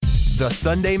The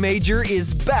Sunday Major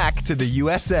is back to the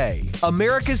USA.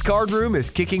 America's Card Room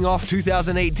is kicking off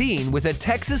 2018 with a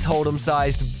Texas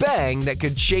Hold'em-sized bang that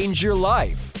could change your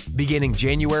life. Beginning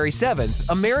January 7th,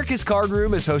 America's Card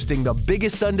Room is hosting the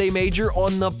biggest Sunday Major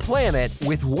on the planet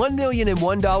with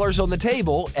 $1,001 on the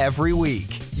table every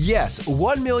week. Yes,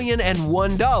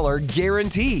 $1,001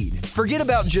 guaranteed. Forget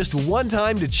about just one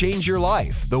time to change your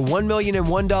life. The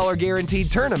 $1,001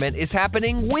 guaranteed tournament is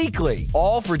happening weekly,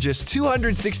 all for just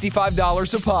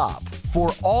 $265 a pop.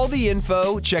 For all the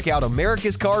info, check out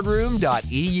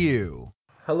americascardroom.eu.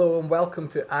 Hello and welcome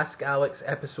to Ask Alex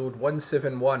episode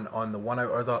 171 on the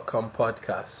OneOuter.com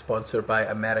podcast, sponsored by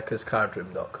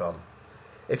americascardroom.com.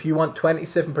 If you want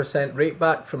 27% rate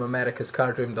back from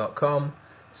americascardroom.com,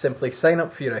 simply sign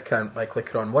up for your account by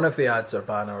clicking on one of the ads or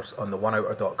banners on the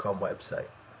OneOuter.com website.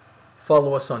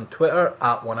 Follow us on Twitter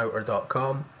at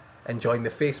OneOuter.com and join the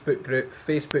Facebook group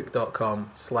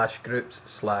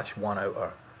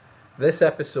facebook.com/groups/OneOuter. This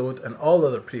episode and all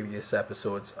other previous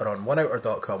episodes are on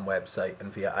OneOuter.com website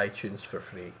and via iTunes for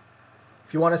free.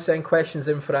 If you want to send questions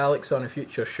in for Alex on a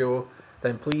future show,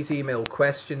 then please email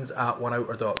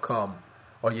questions@OneOuter.com,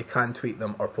 or you can tweet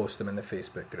them or post them in the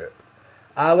Facebook group.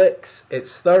 Alex,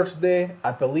 it's Thursday.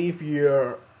 I believe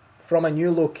you're from a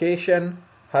new location.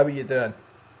 How are you doing?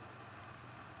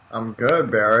 I'm good,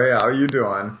 Barry. How are you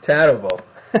doing? Terrible.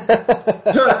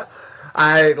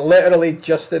 I literally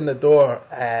just in the door,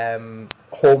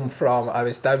 home from, I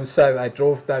was down south, I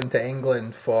drove down to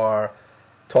England for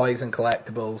toys and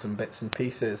collectibles and bits and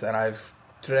pieces, and I've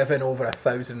driven over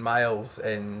 1,000 miles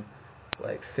in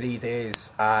like 3 days,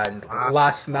 and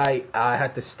last night I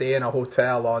had to stay in a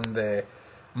hotel on the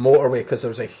motorway because there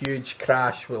was a huge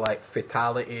crash with like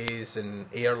fatalities and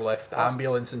airlift,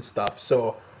 ambulance and stuff,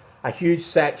 so a huge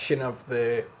section of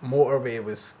the motorway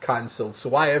was cancelled. So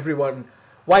while everyone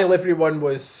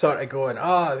was sort of going,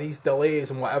 these delays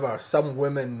and whatever, some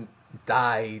women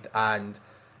died and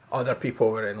other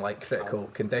people were in like critical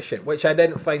condition, which I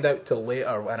didn't find out till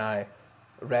later when I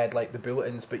read like the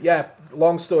bulletins. But yeah,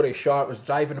 long story short, I was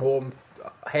driving home,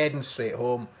 heading straight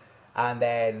home, and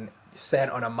then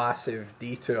sent on a massive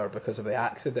detour because of the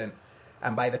accident.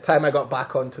 And by the time I got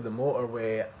back onto the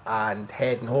motorway and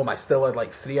heading home, I still had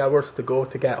like 3 hours to go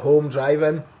to get home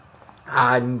driving,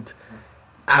 and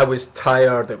I was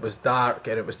tired, it was dark,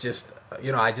 and it was just,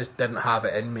 I just didn't have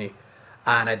it in me.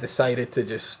 And I decided to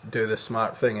just do the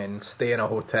smart thing and stay in a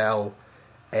hotel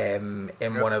in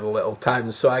one of the little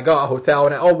towns. So I got a hotel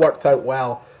and it all worked out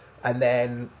well. And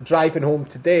then driving home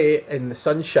today in the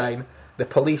sunshine, the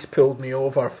police pulled me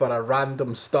over for a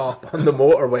random stop on the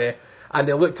motorway. And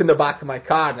they looked in the back of my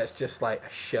car and it's just like a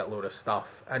shitload of stuff.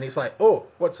 And he's like, "Oh,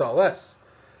 what's all this?"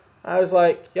 I was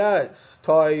like, "Yeah, it's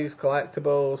toys,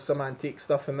 collectibles, some antique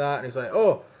stuff and that." And he's like,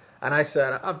 "Oh." And I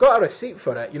said, "I've got a receipt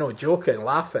for it," joking,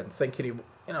 laughing, thinking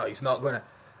he's not going to.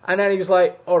 And then he was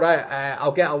like, "All right,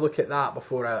 I'll get a look at that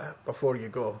before you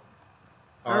go."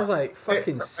 I was like,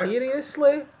 "Fucking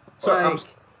seriously?"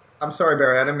 I'm sorry,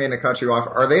 Barry, I didn't mean to cut you off.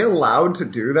 Are they allowed to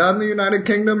do that in the United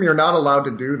Kingdom? You're not allowed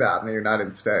to do that in the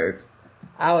United States.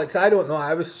 Alex, I don't know.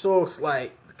 I was so,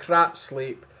 crap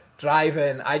sleep,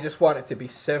 driving. I just wanted to be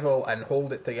civil and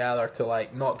hold it together to,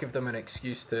 not give them an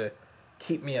excuse to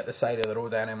keep me at the side of the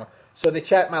road anymore. So they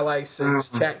checked my license,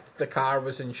 checked the car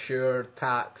was insured,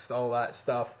 taxed, all that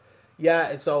stuff. Yeah,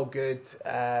 it's all good.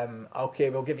 Okay,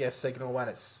 we'll give you a signal when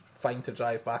it's fine to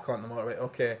drive back on the motorway.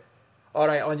 Okay. All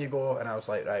right, on you go. And I was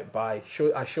like, right, bye.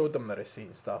 I showed them the receipt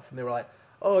and stuff. And they were like,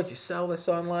 "Oh, did you sell this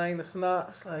online, this and that?"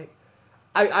 It's like,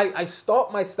 I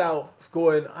stopped myself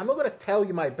going, "I'm not going to tell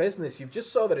you my business. You've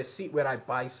just saw the receipt where I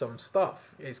buy some stuff,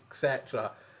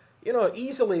 etc."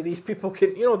 Easily these people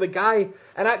can, the guy,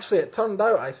 and actually it turned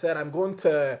out, I said, I'm going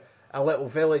to a little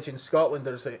village in Scotland.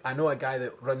 I know a guy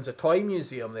that runs a toy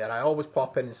museum there. I always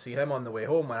pop in and see him on the way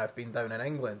home when I've been down in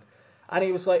England. And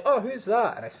he was like, "Oh, who's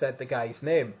that?" And I said the guy's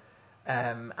name.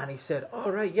 And he said,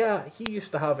 "Oh, right, yeah, he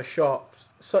used to have a shop,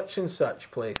 such and such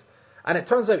place." And it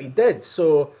turns out he did.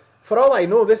 So for all I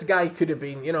know, this guy could have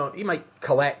been, he might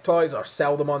collect toys or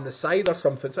sell them on the side or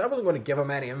something. So I wasn't going to give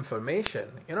him any information.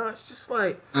 It's just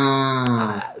like,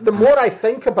 the more I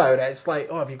think about it, it's like,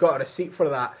 oh, have you got a receipt for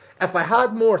that? If I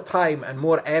had more time and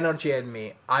more energy in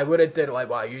me, I would have did like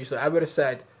what I would have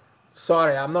said,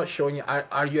 "Sorry, I'm not showing you.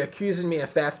 Are you accusing me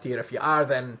of theft here? If you are,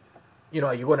 then,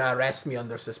 you're going to arrest me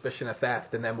under suspicion of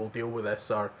theft and then we'll deal with this."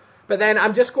 But then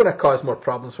I'm just going to cause more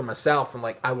problems for myself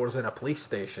and I was in a police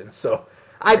station. So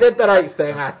I did the right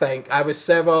thing, I think. I was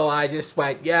civil. I just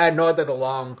went, yeah, nodded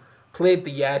along, played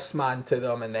the yes man to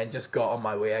them, and then just got on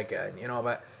my way again,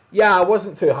 But yeah, I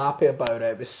wasn't too happy about it.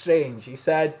 It was strange. He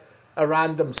said a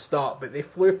random stop, but they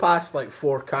flew past like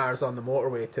 4 cars on the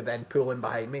motorway to then pull in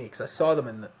behind me because I saw them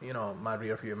in my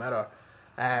rear view mirror.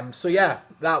 So yeah,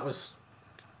 that was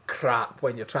crap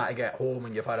when you're trying to get home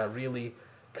and you've had a really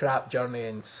crap journey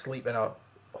and sleep in a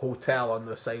hotel on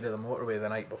the side of the motorway the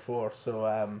night before.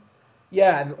 So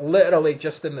yeah, and literally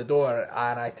just in the door,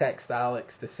 and I text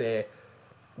Alex to say,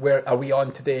 where are we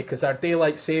on today? Because our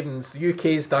daylight savings,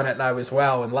 UK's done it now as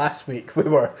well, and last week we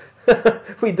were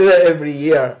we do it every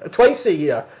year, twice a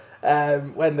year,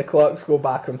 when the clocks go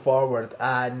back and forward,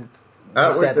 and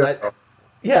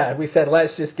we said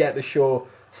let's just get the show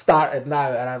started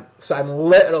now, and I'm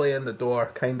literally in the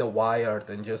door, kind of wired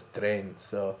and just drained.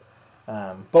 So,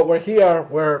 but we're here,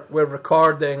 we're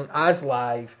recording as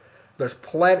live. There's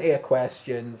plenty of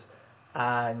questions,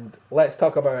 and let's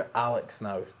talk about Alex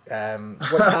now.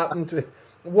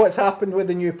 What's happened with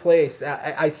the new place?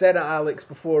 I said to Alex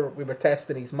before we were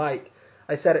testing his mic,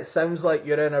 I said it sounds like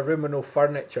you're in a room with no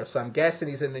furniture, so I'm guessing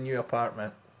he's in the new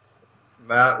apartment.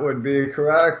 That would be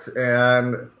correct,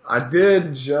 and I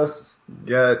did just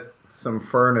get some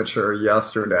furniture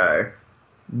yesterday,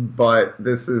 but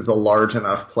this is a large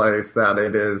enough place that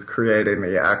it is creating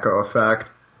the echo effect.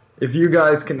 If you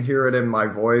guys can hear it in my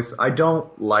voice, I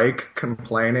don't like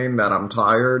complaining that I'm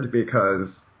tired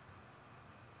because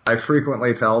I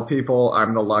frequently tell people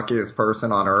I'm the luckiest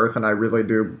person on earth, and I really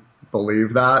do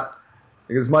believe that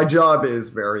because my job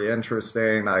is very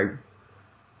interesting. I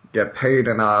get paid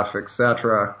enough,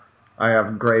 etc. I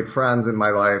have great friends in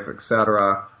my life,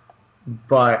 etc.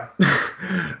 But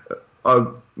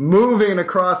moving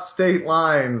across state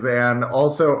lines and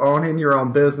also owning your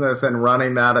own business and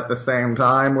running that at the same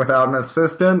time without an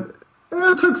assistant,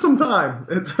 it took some time.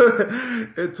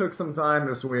 It took some time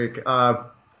this week.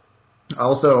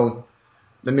 Also,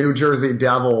 the New Jersey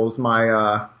Devils,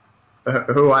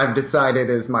 who I've decided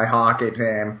is my hockey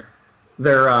team,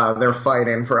 they're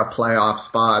fighting for a playoff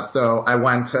spot. So I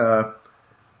went to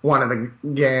one of the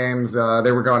games.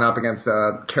 They were going up against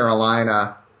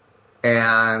Carolina,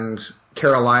 and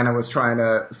Carolina was trying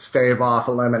to stave off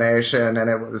elimination, and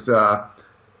it was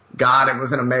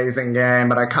an amazing game,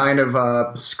 but I kind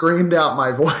of screamed out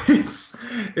my voice,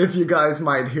 if you guys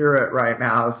might hear it right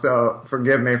now, so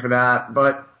forgive me for that.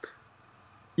 But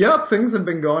yeah, things have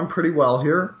been going pretty well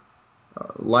here.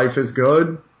 Life is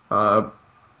good.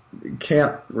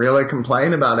 Can't really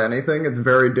complain about anything. It's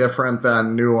very different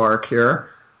than Newark here.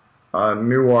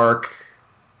 Newark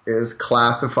is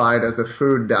classified as a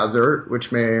food desert,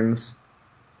 which means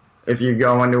if you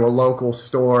go into a local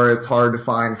store, it's hard to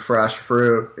find fresh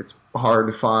fruit. It's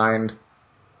hard to find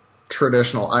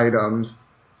traditional items.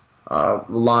 A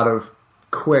lot of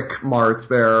quick marts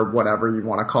there, whatever you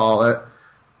want to call it.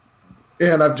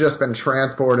 And I've just been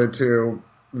transported to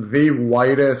the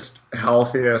whitest,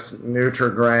 healthiest,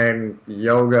 Nutri-Grain,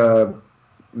 yoga,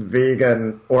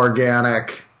 vegan, organic,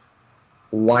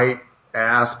 white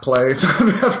ass place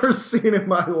I've ever seen in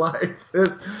my life.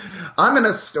 I'm in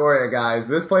Astoria, guys.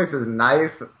 This place is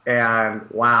nice, and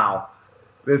wow,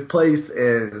 this place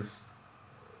is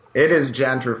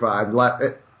gentrified.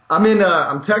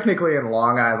 I'm technically in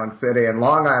Long Island City, and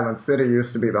Long Island City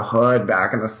used to be the hood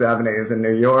back in the 70s in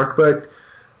New York, but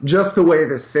just the way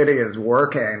the city is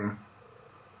working,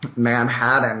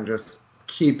 Manhattan just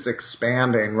keeps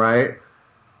expanding, right?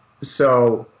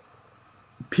 So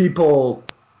people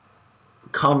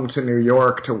come to New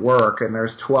York to work, and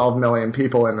there's 12 million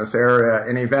people in this area,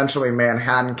 and eventually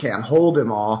Manhattan can't hold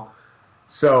them all.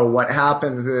 So what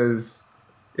happens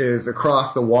is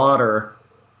across the water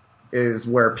is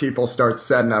where people start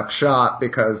setting up shop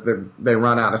because they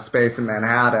run out of space in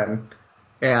Manhattan,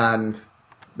 and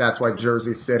that's why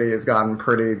Jersey City has gotten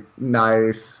pretty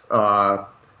nice.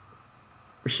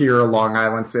 Here, Long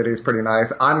Island City is pretty nice.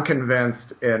 I'm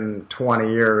convinced in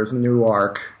 20 years,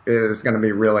 Newark is going to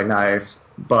be really nice.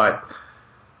 But,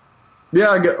 yeah,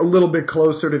 I get a little bit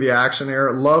closer to the action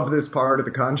here. Love this part of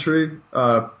the country.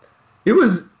 It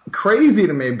was crazy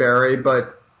to me, Barry,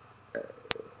 but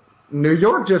New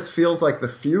York just feels like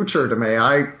the future to me.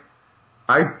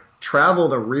 I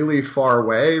traveled a really far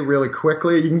way really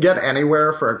quickly. You can get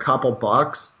anywhere for a couple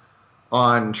bucks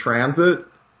on transit,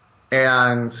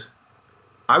 and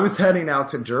I was heading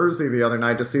out to Jersey the other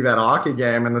night to see that hockey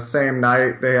game, and the same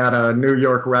night they had a New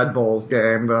York Red Bulls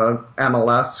game, the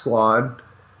MLS squad,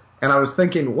 and I was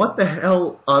thinking, what the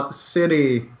hell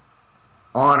city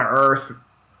on earth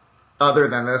other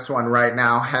than this one right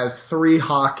now has 3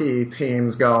 hockey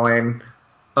teams going,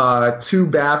 2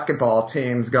 basketball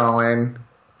teams going,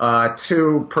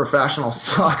 2 professional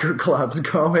soccer clubs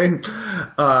going.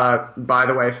 By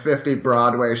the way, 50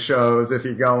 Broadway shows if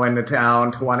you go into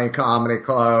town, 20 comedy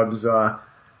clubs.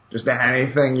 just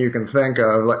anything you can think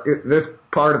of. Like this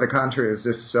part of the country is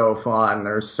just so fun.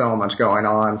 There's so much going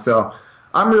on. So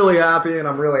I'm really happy, and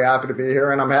I'm really happy to be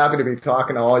here, and I'm happy to be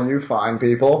talking to all you fine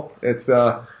people. It's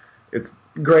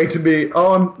great to be.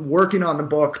 Oh, I'm working on the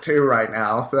book too right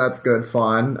now, so that's good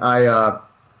fun. I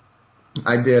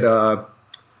did.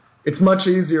 It's much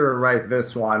easier to write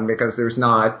this one because there's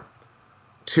not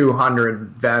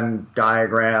 200 Venn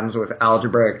diagrams with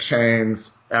algebraic chains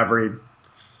every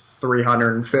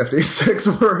 356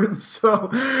 words. So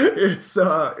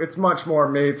it's much more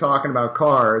me talking about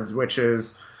cards, which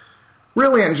is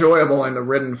really enjoyable in the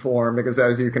written form because,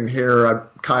 as you can hear, I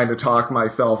kind of talk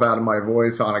myself out of my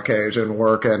voice on occasion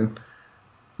working,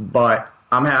 but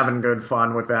I'm having good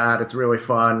fun with that. It's really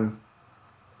fun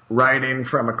writing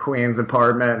from a Queens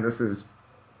apartment. This is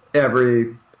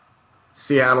every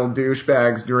Seattle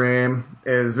douchebag's dream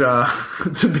is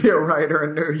to be a writer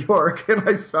in New York, and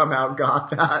I somehow got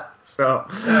that. So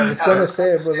I was going to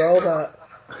say, with all that,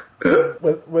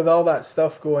 with all that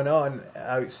stuff going on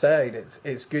outside,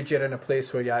 it's good you're in a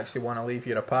place where you actually want to leave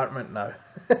your apartment now.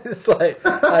 It's like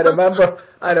I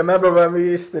remember when we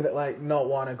used to like not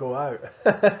want to go out.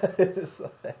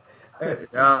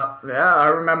 Yeah, I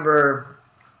remember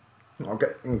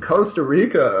in Costa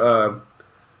Rica.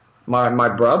 My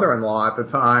brother-in-law at the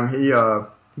time, he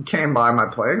came by my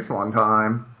place one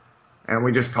time, and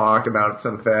we just talked about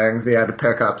some things. He had to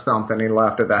pick up something he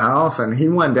left at the house, and he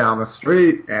went down the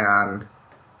street, and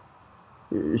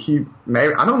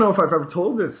I don't know if I've ever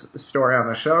told this story on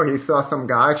the show. He saw some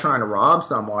guy trying to rob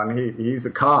someone. He's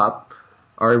a cop,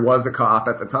 or he was a cop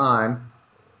at the time,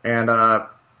 and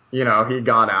he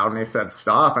got out and he said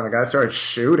stop, and the guy started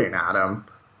shooting at him,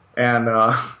 and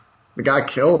the guy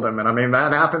killed him, and I mean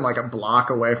that happened like a block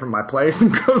away from my place in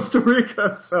Costa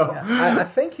Rica. So yeah, I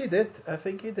think you did. I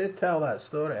think you did tell that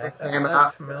story.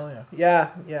 I'm familiar.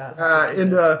 Yeah.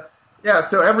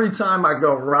 So every time I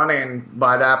go running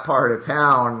by that part of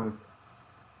town,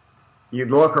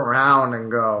 you'd look around and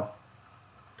go,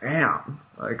 "Damn,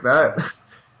 like that.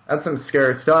 That's some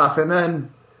scary stuff." And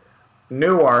then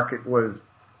Newark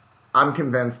I'm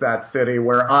convinced that city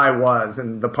where I was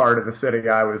and the part of the city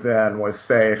I was in was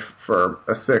safe for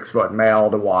a 6-foot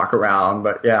male to walk around.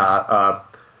 But yeah,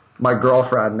 my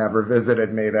girlfriend never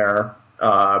visited me there.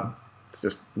 It's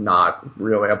just not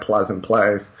really a pleasant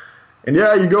place. And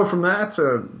yeah, you go from that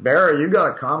to Barry, you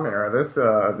gotta come here.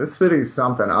 This city's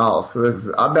something else.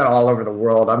 I've been all over the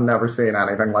world. I've never seen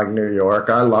anything like New York.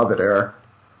 I love it here.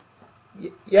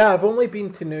 Yeah, I've only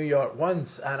been to New York once,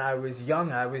 and I was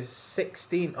young. I was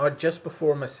 16, or just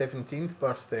before my 17th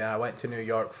birthday. I went to New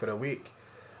York for a week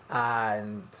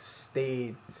and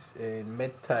stayed in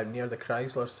Midtown near the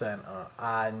Chrysler Center,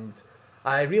 and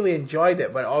I really enjoyed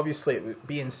it. But obviously,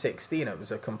 being 16, it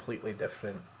was a completely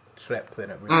different trip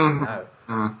than it would be now.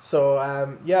 So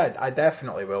yeah, I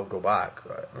definitely will go back.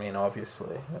 I mean,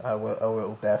 obviously, I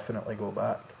will definitely go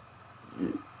back.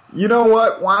 You know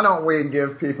what? Why don't we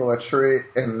give people a treat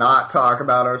and not talk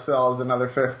about ourselves another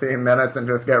 15 minutes and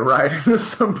just get right into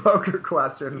some poker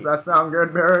questions? Does that sound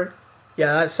good, Barry?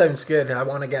 Yeah, that sounds good. I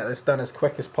want to get this done as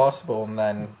quick as possible and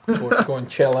then go and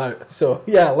chill out. So,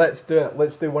 yeah, let's do it.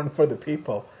 Let's do one for the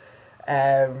people.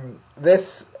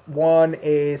 This one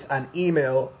is an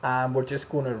email, and we're just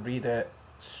going to read it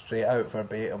straight out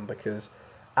verbatim because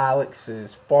Alex has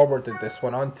forwarded this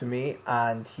one on to me,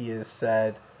 and he has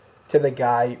said to the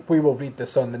guy, we will read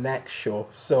this on the next show,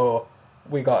 so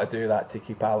we got to do that to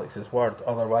keep Alex's word,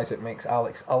 otherwise it makes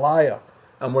Alex a liar,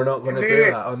 and we're not going to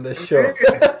do that on this show.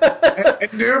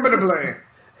 Indubitably.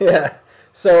 Yeah.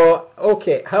 So,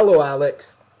 okay, hello Alex.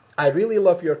 I really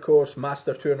love your course,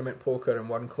 Master Tournament Poker in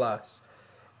One Class.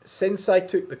 Since I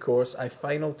took the course, I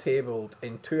final tabled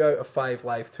in 2 out of 5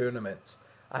 live tournaments,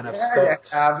 and have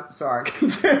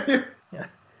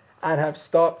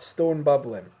stopped stone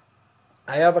bubbling.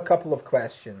 I have a couple of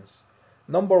questions.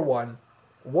 Number 1,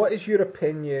 what is your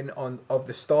opinion of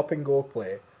the stop and go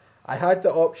play? I had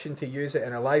the option to use it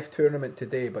in a live tournament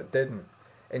today, but didn't.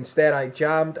 Instead, I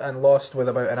jammed and lost with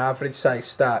about an average size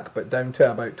stack, but down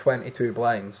to about 22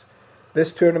 blinds.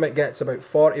 This tournament gets about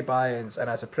 40 buy-ins and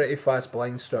has a pretty fast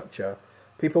blind structure.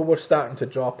 People were starting to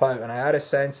drop out, and I had a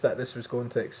sense that this was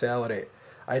going to accelerate.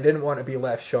 I didn't want to be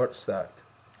left short-stacked.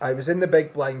 I was in the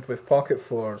big blind with pocket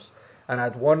fours, and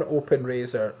had one open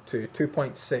raiser to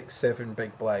 2.67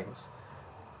 big blinds.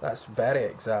 That's very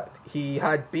exact. He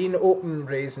had been open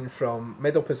raising from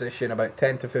middle position about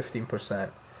 10 to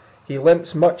 15%. He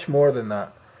limps much more than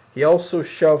that. He also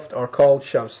shoved or called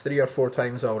shoves 3 or 4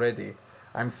 times already.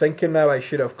 I'm thinking now I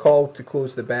should have called to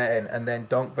close the bet in and then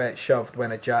donk bet shoved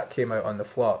when a jack came out on the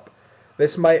flop.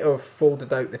 This might have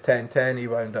folded out the 10-10 he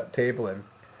wound up tabling.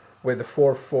 with the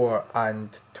 4-4 and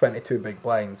 22 big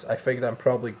blinds, I figured I'm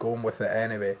probably going with it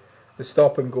anyway. The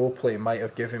stop and go play might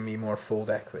have given me more fold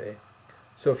equity.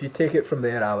 So if you take it from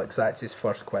there, Alex, that's his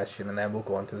first question, and then we'll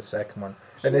go on to the second one.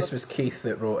 And this was Keith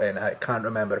that wrote in. I can't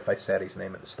remember if I said his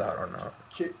name at the start or not.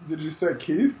 Did you say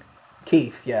Keith?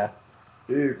 Keith, yeah.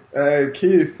 Keith. Hey,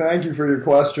 Keith, thank you for your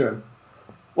question.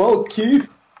 Well, Keith,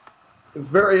 it's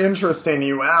very interesting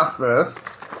you asked this,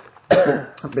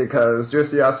 because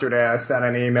just yesterday I sent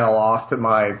an email off to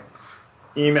my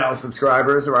email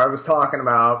subscribers where I was talking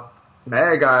about,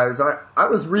 hey guys, I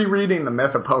was rereading The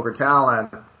Myth of Poker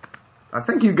Talent. I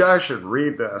think you guys should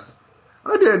read this.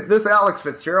 This Alex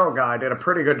Fitzgerald guy did a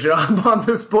pretty good job on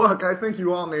this book. I think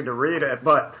you all need to read it.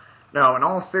 But no, in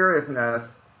all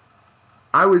seriousness,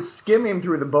 I was skimming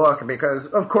through the book because,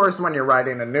 of course, when you're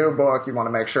writing a new book, you want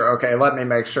to make sure, okay, let me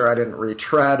make sure I didn't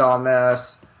retread on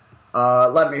this.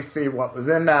 Let me see what was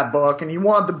in that book. And you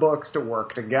want the books to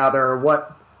work together.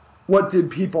 What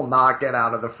did people not get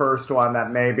out of the first one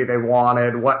that maybe they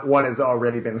wanted? What has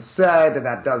already been said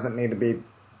that doesn't need to be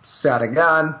said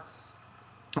again?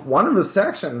 One of the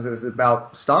sections is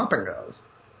about stop and goes.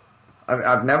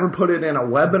 I've never put it in a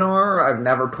webinar. I've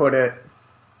never put it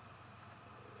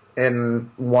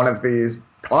in one of these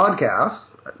podcasts.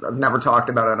 I've never talked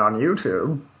about it on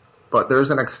YouTube. But there's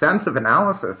an extensive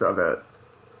analysis of it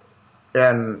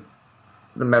in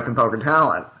The Myth of Poker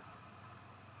Talent.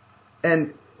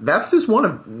 And that's just one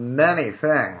of many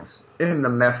things in The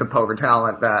Myth of Poker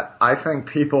Talent that I think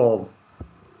people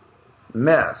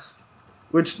missed,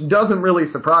 which doesn't really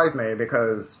surprise me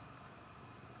because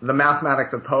the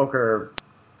mathematics of poker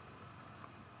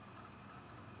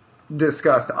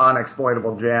discussed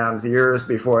unexploitable jams years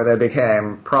before they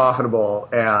became profitable,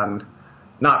 and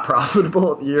not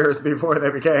profitable years before they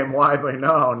became widely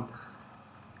known.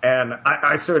 And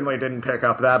I certainly didn't pick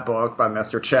up that book by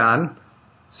Mr. Chen,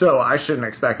 so I shouldn't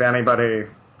expect anybody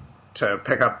to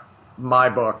pick up my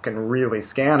book and really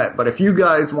scan it. But if you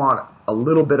guys want a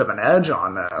little bit of an edge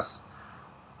on this,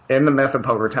 in The Myth of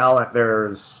Poker Talent,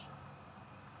 there's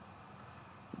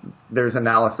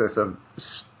analysis of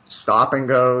stop and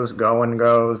goes, go and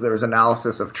goes. There's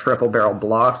analysis of triple barrel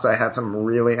bluffs. I had some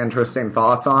really interesting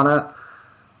thoughts on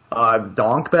it.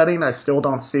 Donk betting, I still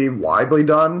don't see widely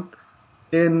done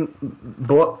in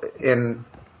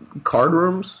card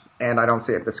rooms, and I don't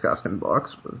see it discussed in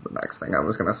books, was the next thing I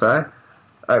was going to say.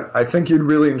 I think you'd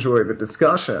really enjoy the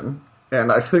discussion,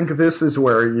 and I think this is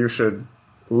where you should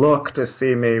look to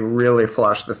see me really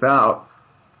flesh this out.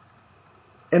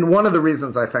 And one of the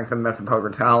reasons I think The Myth of Poker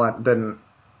Talent didn't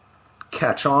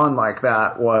catch on like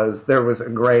that was there was a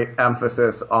great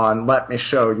emphasis on let me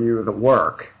show you the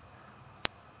work.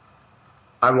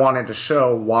 I wanted to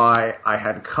show why I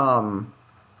had come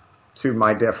to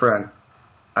my different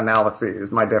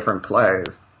analyses, my different plays.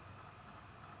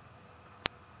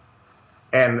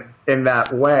 And in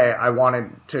that way, I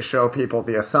wanted to show people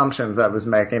the assumptions I was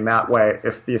making. That way,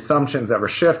 if the assumptions ever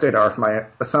shifted, or if my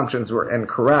assumptions were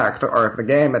incorrect, or if the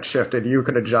game had shifted, you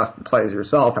could adjust the plays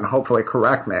yourself and hopefully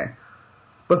correct me.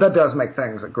 But that does make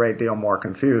things a great deal more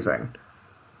confusing.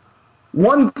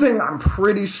 One thing I'm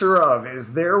pretty sure of is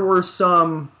there were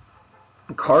some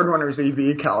Card Runners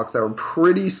EV calcs that were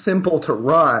pretty simple to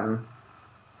run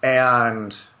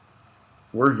and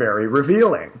were very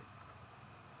revealing.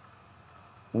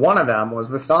 One of them was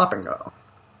the stop and go.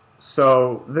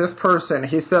 So this person,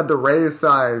 he said the raise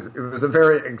size, it was a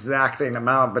very exacting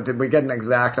amount, but did we get an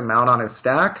exact amount on his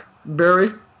stack, Barry?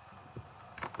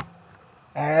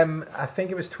 I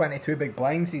think it was 22 big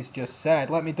blinds he's just said.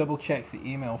 Let me double check the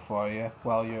email for you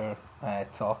while you're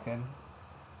talking.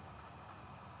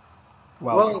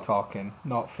 While you're talking,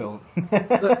 not Phil.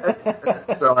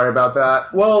 Sorry about that.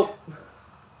 Well,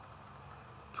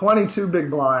 22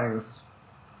 big blinds.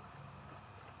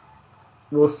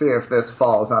 We'll see if this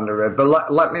falls under it, but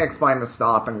let me explain the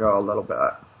stop and go a little bit.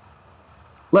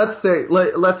 Let's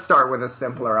start with a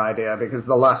simpler idea, because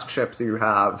the less chips you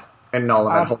have in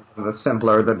Nolan and Holden, the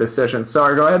simpler the decision.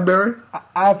 Sorry, go ahead, Barry.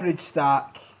 Average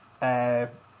stack,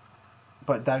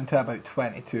 but down to about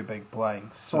 22 big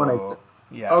blinds. So 22.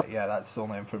 Yeah, that's the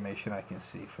only information I can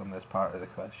see from this part of the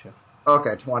question.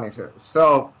 Okay, 22.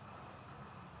 So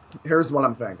here's what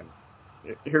I'm thinking.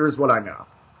 Here's what I know.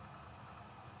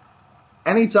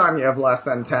 Anytime you have less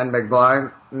than 10 big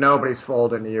blinds, nobody's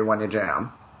folding to you when you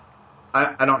jam.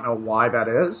 I don't know why that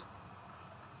is.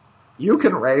 You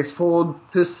can raise fold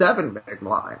to 7 big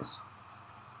blinds.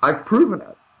 I've proven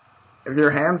it. If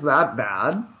your hand's that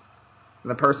bad,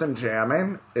 and the person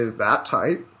jamming is that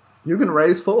tight, you can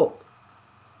raise fold.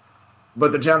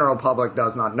 But the general public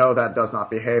does not know that, does not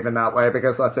behave in that way,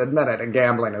 because let's admit it, and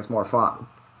gambling is more fun.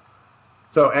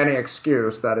 So any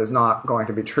excuse that is not going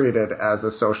to be treated as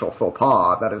a social faux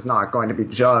pas, that is not going to be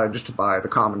judged by the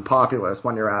common populace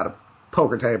when you're at a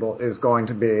poker table, is going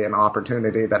to be an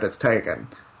opportunity that is taken.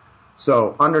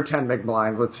 So under 10 big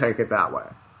blinds, let's take it that way.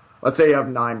 Let's say you have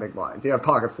 9 big blinds. You have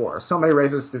pocket 4. Somebody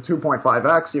raises to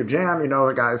 2.5x, you jam, you know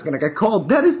the guy's going to get called.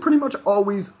 That is pretty much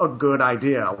always a good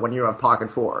idea when you have pocket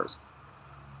 4s.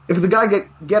 If the guy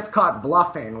gets caught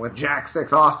bluffing with Jack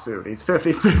 6 offsuit, he's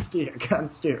 50-50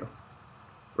 against you.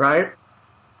 Right?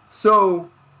 So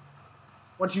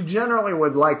what you generally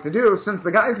would like to do, since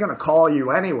the guy's going to call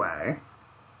you anyway,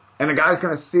 and the guy's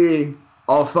going to see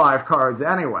all 5 cards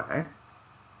anyway,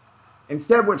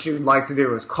 instead what you'd like to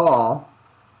do is call,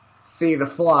 see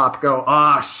the flop, go,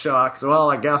 shucks,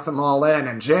 well, I guess I'm all in,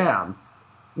 and jam.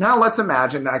 Now let's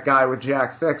imagine that guy with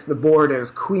Jack 6, the board is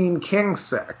Queen King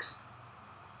 6.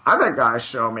 I've had guys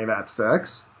show me that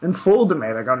 6 and fold to me.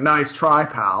 They go, nice try,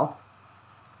 pal.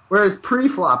 Whereas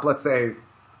pre-flop, let's say,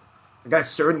 the guy's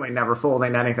certainly never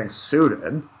folding anything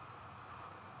suited.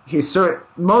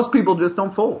 Most people just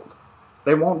don't fold.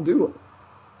 They won't do it.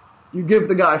 You give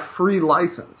the guy free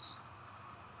license.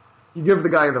 You give the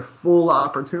guy the full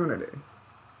opportunity.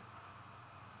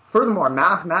 Furthermore,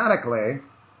 mathematically,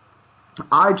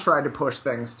 I try to push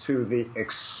things to the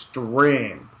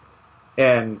extreme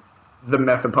in the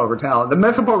Myth of Poker Talent. The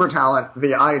Myth of Poker Talent,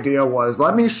 the idea was,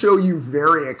 let me show you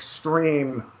very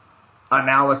extreme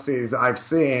analyses I've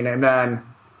seen, and then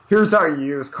here's how you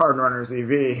use Card Runners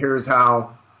EV, here's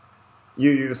how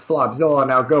you use Flopzilla,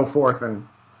 now go forth and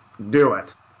do it.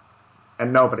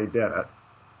 And nobody did it.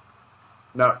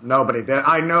 No, nobody did.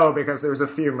 I know because there's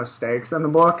a few mistakes in the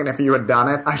book, and if you had done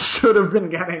it, I should have been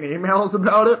getting emails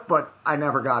about it, but I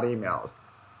never got emails.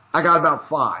 I got about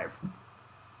 5,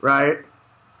 right?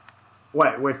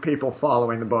 With people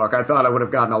following the book. I thought I would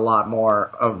have gotten a lot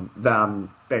more of them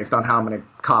based on how many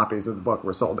copies of the book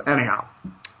were sold. Anyhow,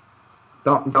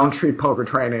 don't treat poker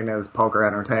training as poker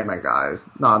entertainment, guys.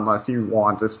 Not unless you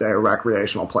want to stay a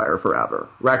recreational player forever.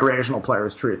 Recreational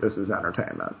players treat this as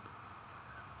entertainment.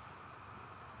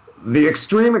 The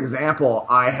extreme example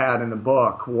I had in the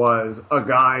book was a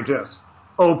guy just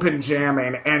open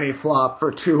jamming any flop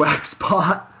for 2x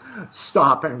pot,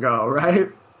 stop and go, right?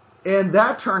 And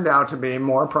that turned out to be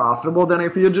more profitable than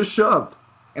if he had just shoved.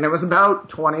 And it was about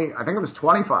 20, I think it was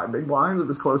 25 big blinds. It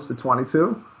was close to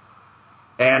 22.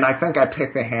 And I think I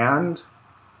picked a hand.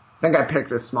 I think I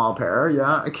picked a small pair.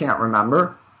 Yeah, I can't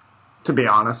remember, to be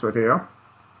honest with you.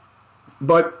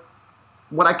 But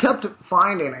what I kept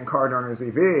finding in Card Runners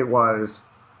EV was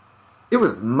it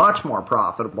was much more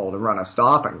profitable to run a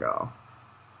stop and go.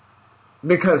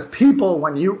 Because people,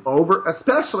 when you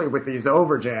especially with these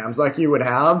over jams like you would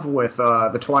have with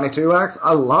the 22X,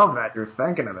 I love that you're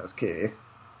thinking of this, Keith.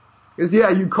 Because,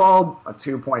 yeah, you called a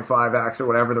 2.5X or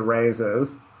whatever the raise is,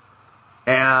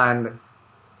 and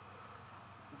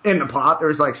in the pot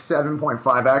there's like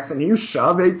 7.5X, and you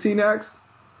shove 18X,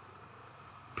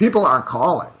 people aren't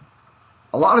calling.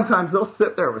 A lot of times they'll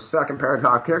sit there with second pair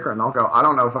top kicker, and they'll go, I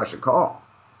don't know if I should call.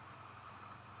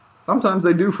 Sometimes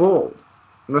they do fold.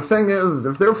 And the thing is,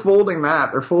 if they're folding that,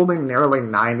 they're folding nearly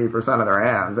 90% of their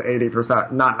hands,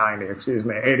 80%, not 90, excuse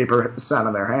me, 80%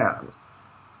 of their hands.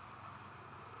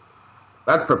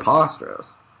 That's preposterous.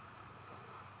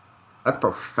 That's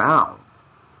profound.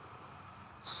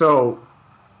 So,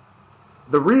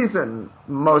 the reason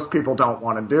most people don't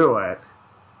want to do it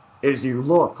is you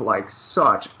look like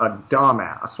such a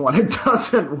dumbass when it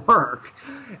doesn't work.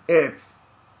 It's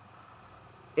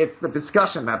the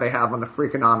discussion that they have on the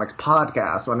Freakonomics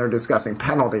podcast when they're discussing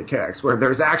penalty kicks, where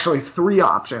there's actually 3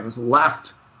 options, left,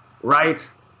 right,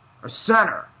 or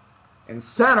center. And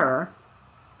center,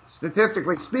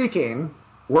 statistically speaking,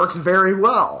 works very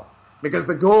well, because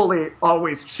the goalie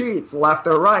always cheats left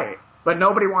or right. But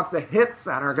nobody wants to hit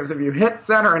center, because if you hit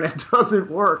center and it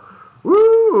doesn't work,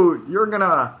 woo, you're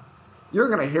gonna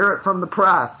hear it from the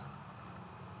press.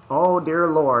 Oh, dear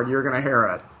Lord, you're gonna hear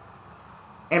it.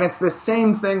 And it's the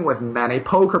same thing with many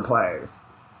poker plays.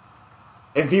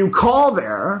 If you call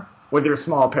there with your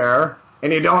small pair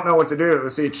and you don't know what to do,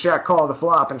 so you check call the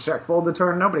flop and check fold the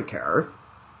turn, nobody cares.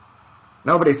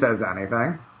 Nobody says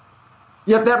anything.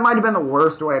 Yet that might have been the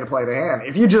worst way to play the hand.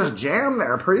 If you just jam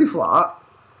there pre-flop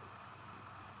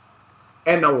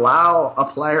and allow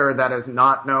a player that is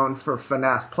not known for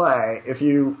finesse play, if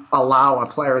you allow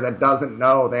a player that doesn't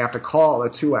know they have to call a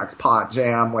 2x pot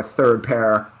jam with third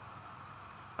pair,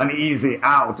 an easy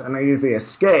out, an easy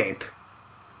escape,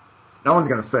 no one's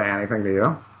going to say anything to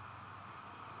you.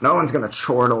 No one's going to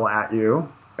chortle at you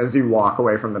as you walk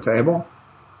away from the table.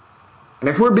 And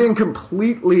if we're being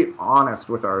completely honest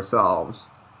with ourselves,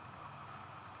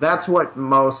 That's what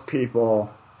most people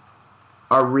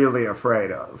are really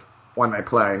afraid of when they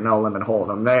play No Limit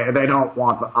Hold'em. They don't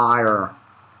want the ire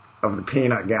of the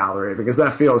peanut gallery because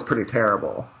that feels pretty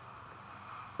terrible.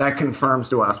 That confirms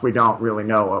to us we don't really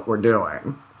know what we're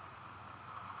doing.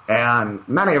 And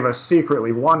many of us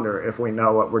secretly wonder if we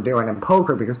know what we're doing in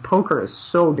poker because poker is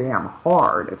so damn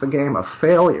hard. It's a game of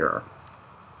failure.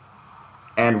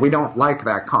 And we don't like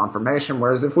that confirmation,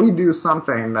 whereas if we do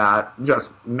something that just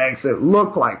makes it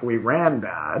look like we ran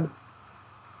bad,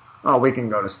 oh, we can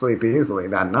go to sleep easily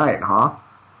that night, huh?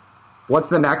 What's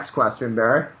the next question,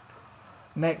 Barry?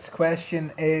 Next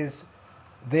question is,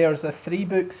 there's a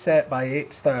 3-book set by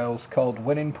Ape Styles called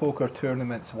Winning Poker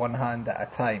Tournaments One Hand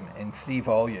at a Time in 3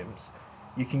 volumes.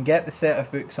 You can get the set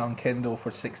of books on Kindle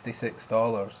for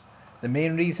 $66. The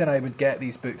main reason I would get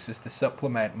these books is to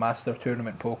supplement Master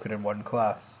Tournament Poker in one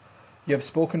class. You have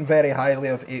spoken very highly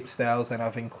of Ape Styles and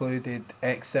I've included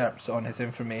excerpts on his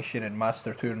information in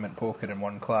Master Tournament Poker in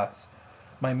one class.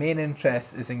 My main interest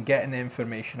is in getting the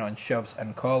information on shoves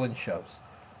and calling shoves.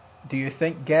 Do you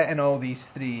think getting all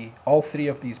 3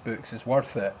 of these books is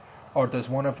worth it, or does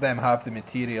one of them have the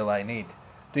material I need?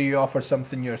 Do you offer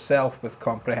something yourself with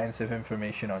comprehensive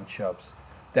information on shoves?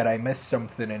 Did I miss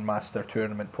something in Master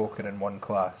Tournament Poker in one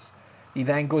class? He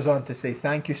then goes on to say,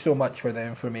 thank you so much for the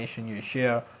information you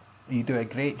share. You do a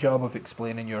great job of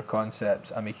explaining your concepts.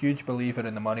 I'm a huge believer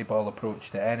in the Moneyball approach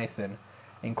to anything,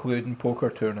 including poker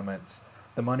tournaments.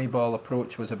 The Moneyball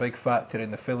approach was a big factor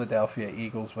in the Philadelphia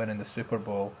Eagles winning the Super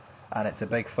Bowl, and it's a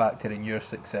big factor in your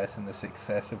success and the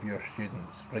success of your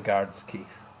students. Regards, Keith.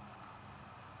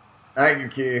 Thank you,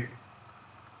 Keith.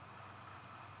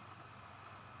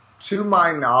 To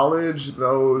my knowledge,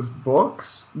 those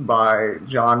books by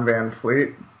John Van Fleet,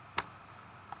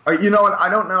 you know what, I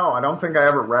don't know. I don't think I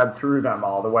ever read through them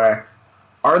all the way.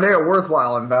 Are they a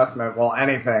worthwhile investment? Well,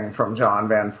 anything from John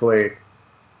Van Fleet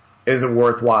is a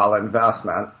worthwhile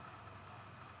investment.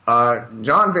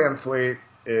 John Van Fleet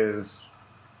is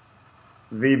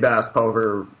the best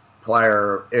poker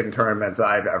player in tournaments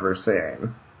I've ever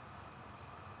seen.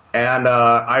 And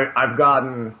I've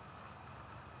gotten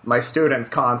my students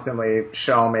constantly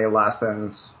show me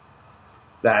lessons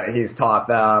that he's taught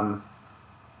them.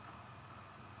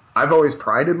 I've always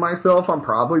prided myself on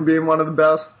probably being one of the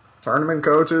best tournament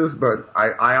coaches, but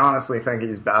I honestly think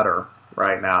he's better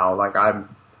right now. Like,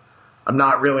 I'm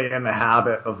not really in the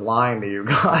habit of lying to you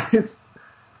guys,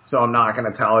 so I'm not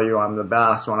going to tell you I'm the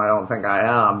best when I don't think I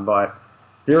am, but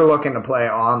if you're looking to play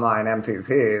online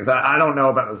MTTs, I don't know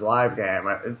about his live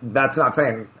game. That's not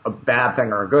saying a bad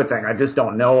thing or a good thing. I just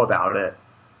don't know about it.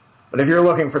 But if you're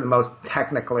looking for the most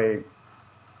technically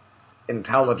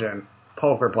intelligent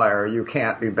poker player, you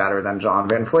can't do better than John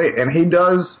Van Fleet. And he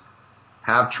does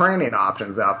have training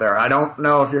options out there. I don't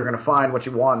know if you're going to find what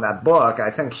you want in that book. I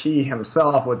think he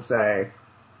himself would say,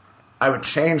 I would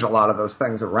change a lot of those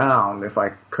things around if I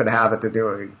could have it to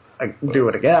do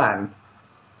it again.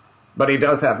 But he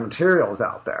does have materials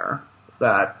out there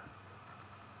that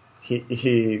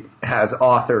he has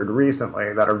authored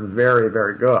recently that are very,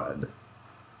 very good.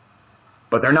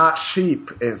 But they're not cheap,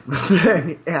 is the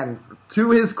thing. And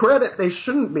to his credit, they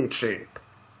shouldn't be cheap.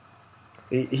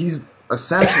 He's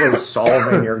essentially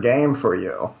solving your game for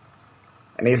you.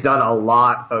 And he's done a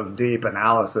lot of deep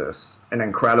analysis and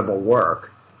incredible work.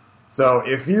 So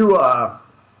if you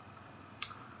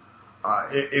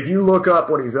look up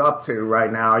what he's up to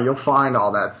right now, you'll find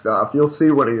all that stuff. You'll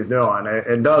see what he's doing.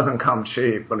 It doesn't come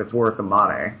cheap, but it's worth the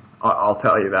money. I'll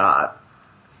tell you that.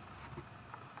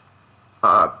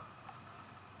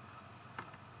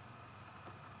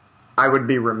 I would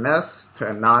be remiss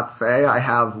to not say I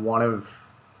have one of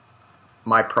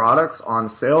my products on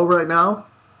sale right now,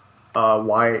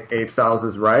 Why Ape Styles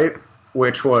is Right,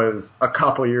 which was a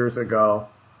couple years ago.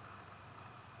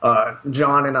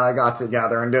 John and I got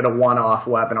together and did a one-off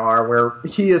webinar where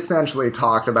he essentially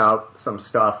talked about some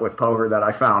stuff with poker that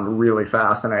I found really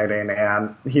fascinating,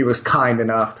 and he was kind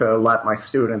enough to let my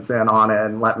students in on it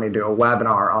and let me do a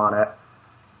webinar on it.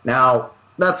 Now,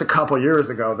 that's a couple years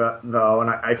ago, though, and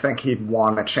I think he'd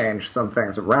want to change some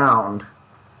things around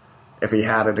if he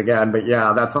had it again. But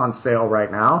yeah, that's on sale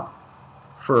right now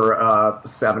for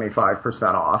 75%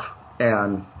 off.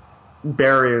 And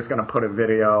Barry is going to put a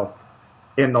video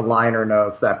in the liner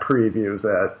notes that previews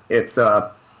it. It's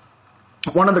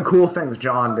one of the cool things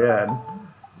John did.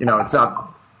 You know, it's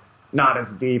not as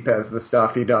deep as the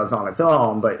stuff he does on its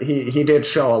own, but he did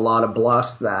show a lot of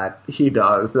bluffs that he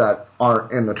does that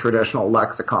aren't in the traditional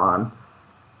lexicon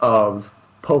of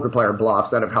poker player bluffs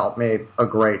that have helped me a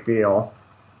great deal,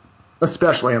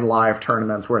 especially in live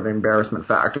tournaments where the embarrassment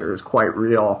factor is quite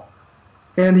real.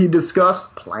 And he discussed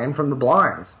playing from the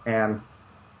blinds, and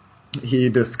he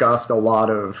discussed a lot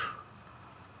of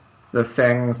the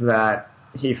things that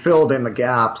he filled in the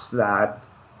gaps that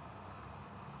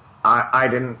I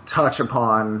didn't touch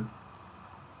upon.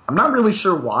 I'm not really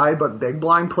sure why, but big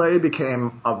blind play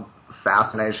became a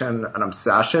fascination, an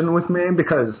obsession with me,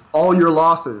 because all your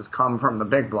losses come from the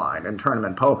big blind in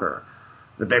tournament poker.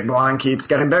 The big blind keeps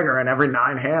getting bigger, and every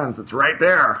 9 hands, it's right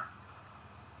there.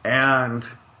 And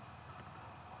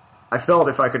I felt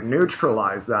if I could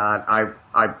neutralize that,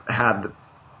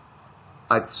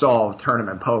 I'd solve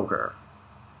tournament poker.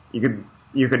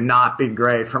 You could not be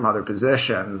great from other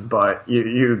positions, but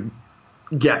you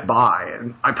get by.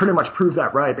 And I pretty much proved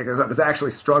that right, because I was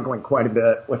actually struggling quite a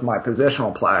bit with my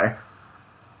positional play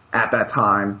at that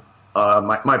time.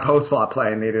 My post-flop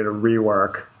play needed a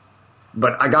rework,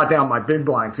 but I got down my big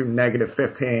blind to negative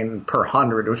 15 per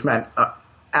 100, which meant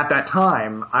at that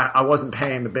time I wasn't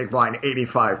paying the big blind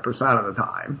 85% of the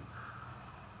time.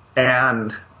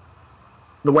 And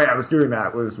the way I was doing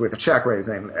that was with check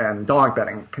raising and donk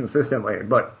betting consistently,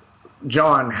 but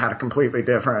John had a completely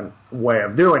different way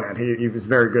of doing it. He was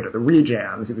very good at the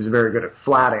rejams. He was very good at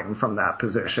flatting from that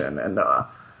position and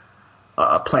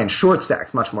playing short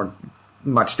stacks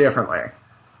much differently.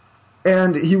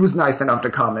 And he was nice enough to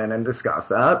come in and discuss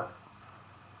that.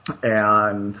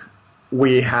 And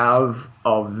we have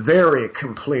a very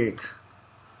complete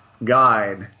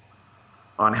guide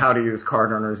on how to use Card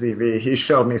Runners EV. He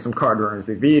showed me some Card Runners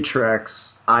EV tricks.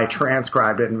 I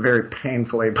transcribed it and very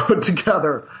painfully put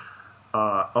together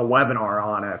a webinar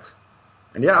on it.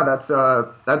 And yeah,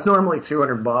 that's normally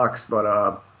 $200,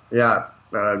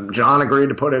 but John agreed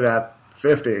to put it at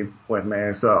 50 with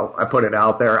me, so I put it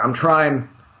out there. I'm trying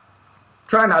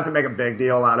not to make a big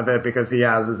deal out of it, because he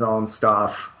has his own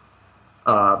stuff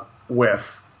with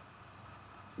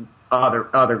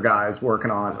other guys working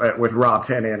on with Rob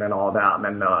Tinian and all that,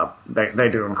 and they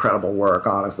do incredible work,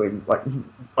 honestly, like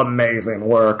amazing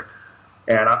work.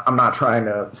 And I'm not trying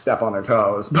to step on their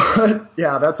toes, but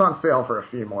yeah, that's on sale for a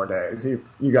few more days.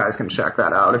 You guys can check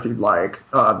that out if you'd like.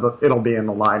 It'll be in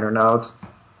the liner notes.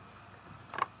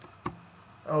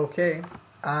 Okay,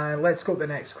 let's go to the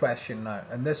next question now,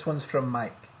 and this one's from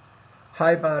Mike.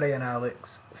 Hi Barry and Alex,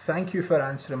 thank you for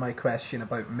answering my question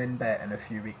about min-betting a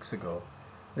few weeks ago.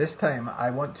 This time I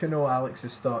want to know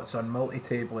Alex's thoughts on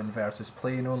multi-tabling versus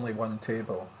playing only one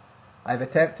table. I've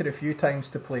attempted a few times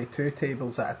to play 2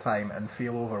 tables at a time and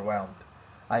feel overwhelmed.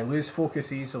 I lose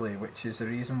focus easily, which is the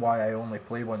reason why I only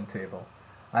play 1 table.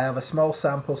 I have a small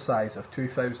sample size of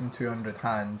 2,200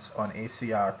 hands on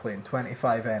ACR playing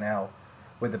 25 NL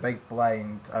with a big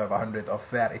blind out of 100 of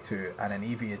 32 and an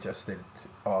EV adjusted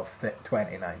of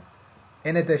 29.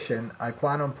 In addition, I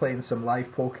plan on playing some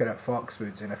live poker at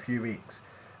Foxwoods in a few weeks,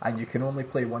 and you can only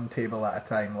play 1 table at a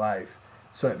time live.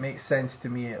 So it makes sense to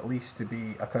me at least to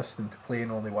be accustomed to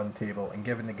playing only 1 table and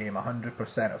giving the game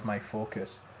 100% of my focus,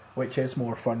 which is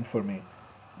more fun for me.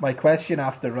 My question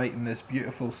after writing this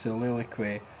beautiful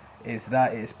soliloquy is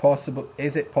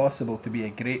it possible to be a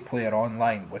great player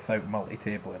online without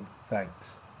multi-tabling? Thanks.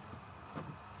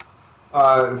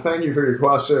 Thank you for your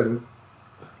question.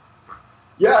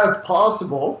 Yeah, it's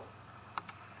possible.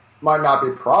 Might not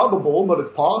be probable, but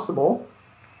it's possible.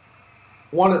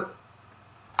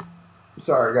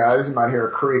 Sorry, guys, you might hear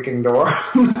a creaking door.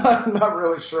 I'm not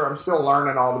really sure. I'm still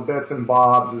learning all the bits and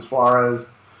bobs as far as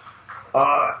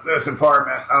this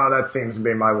apartment. Oh, that seems to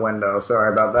be my window.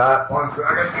 Sorry about that. 1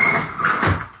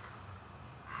 second.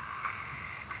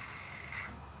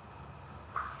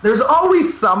 There's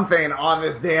always something on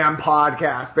this damn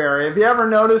podcast, Barry. Have you ever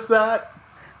noticed that?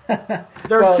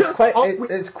 Well,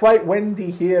 it's quite windy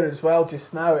here as well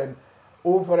just now, and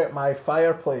over at my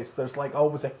fireplace there's like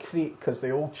always a creak because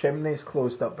the old chimney's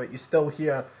closed up, but you still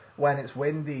hear, when it's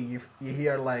windy, you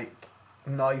hear like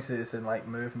noises and like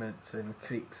movements and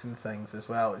creaks and things as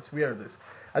well. It's weird.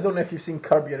 I don't know if you've seen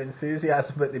Curb Your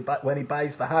Enthusiasm, but when he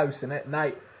buys the house and at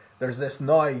night there's this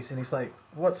noise and he's like,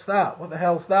 what's that? What the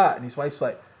hell's that? And his wife's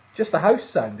like, just a house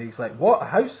sound. And he's like, what, a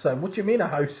house sound? What do you mean a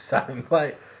house sound?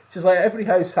 Like, she's like, every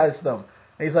house has them.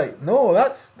 And he's like, no,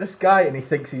 that's this guy. And he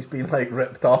thinks he's been like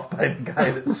ripped off by the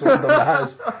guy that sold him the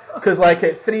house. Because like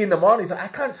at 3 a.m, he's like, I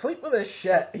can't sleep with this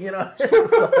shit. You know,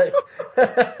 it's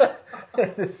like,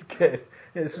 it's good.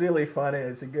 It's really funny.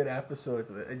 It's a good episode.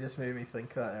 It just made me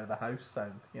think of the house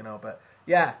sound, you know. But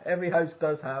yeah, every house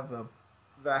does have them.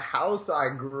 The house I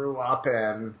grew up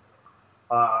in,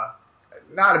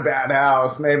 not a bad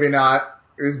house, maybe not.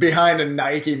 It was behind a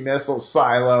Nike missile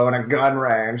silo and a gun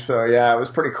range, so yeah, it was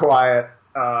pretty quiet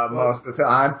most of the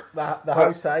time. The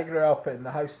house I grew up in,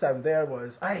 the house sound there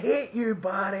was, I hate you,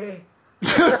 Barry.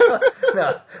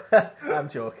 No, I'm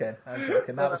joking.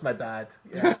 That was my dad.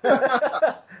 Yeah.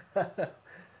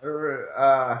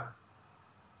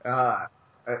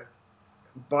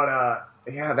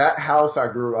 Yeah, that house I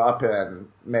grew up in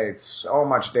made so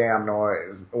much damn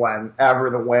noise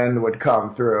whenever the wind would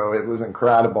come through. It was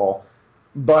incredible.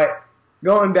 But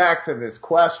going back to this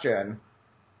question,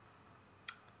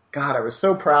 God, I was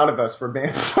so proud of us for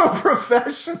being so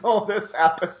professional this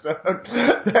episode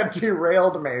that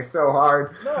derailed me so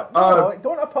hard. No,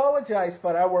 don't apologise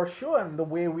for our show and the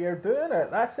way we're doing it.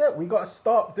 That's it. We got to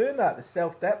stop doing that, the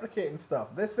self-deprecating stuff.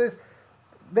 This is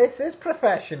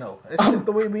professional. It's just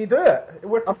the way we do it.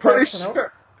 We're professional.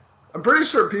 I'm pretty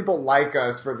sure people like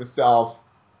us for the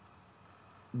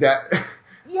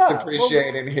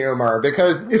depreciating humor,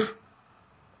 because if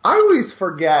I always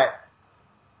forget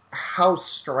how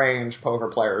strange poker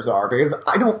players are, because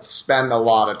I don't spend a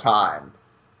lot of time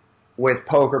with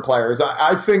poker players.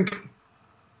 I think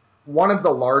one of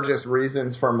the largest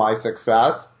reasons for my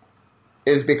success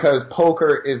is because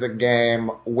poker is a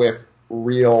game with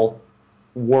real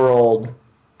world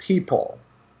people.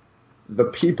 The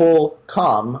people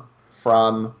come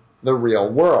from the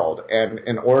real world, and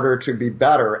in order to be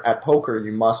better at poker,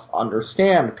 you must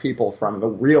understand people from the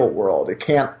real world. It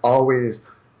can't always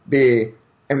be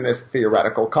in this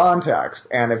theoretical context,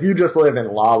 and if you just live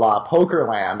in la-la poker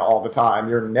land all the time,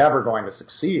 you're never going to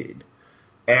succeed.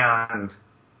 And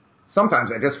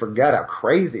sometimes I just forget how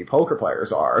crazy poker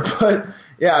players are. But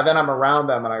yeah, then I'm around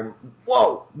them and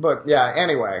whoa. But yeah,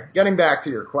 anyway, getting back to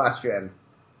your question.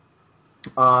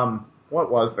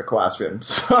 What was the question?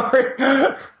 Sorry.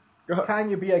 Can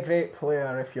you be a great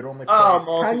player if you're only playing?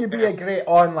 Can you be a great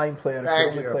online player if you're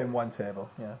only playing one table?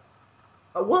 Yeah.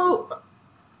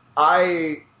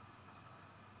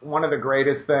 One of the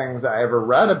greatest things I ever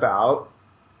read about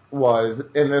was,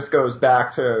 and this goes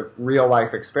back to real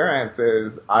life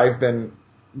experiences, I've been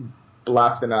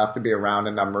blessed enough to be around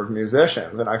a number of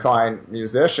musicians, and I find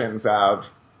musicians have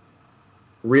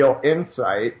real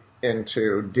insight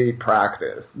into deep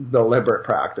practice, deliberate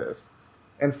practice.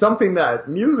 And something that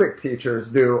music teachers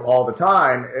do all the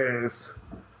time is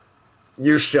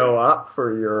you show up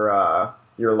for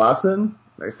your lesson,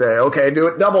 they say, okay, do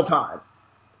it double time.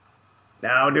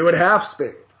 Now do it half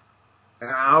speed.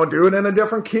 Now do it in a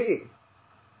different key.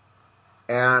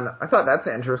 And I thought, that's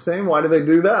interesting. Why do they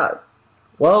do that?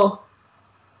 Well,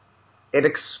 it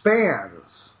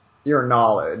expands your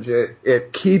knowledge.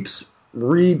 It keeps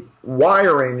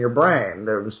rewiring your brain.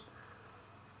 There's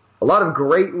a lot of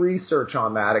great research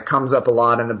on that. It comes up a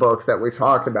lot in the books that we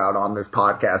talked about on this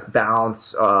podcast.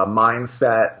 Bounce,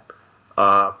 Mindset.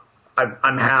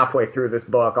 I'm halfway through this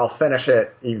book. I'll finish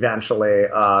it eventually.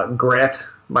 Grit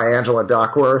by Angela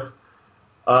Duckworth.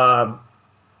 And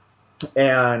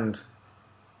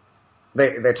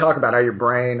they talk about how your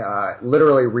brain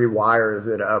literally rewires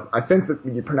it. I think that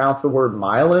you pronounce the word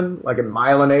myelin, like it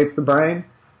myelinates the brain.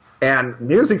 And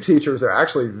music teachers are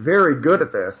actually very good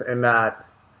at this, in that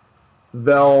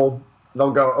they'll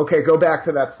go, okay, go back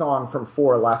to that song from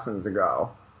 4 lessons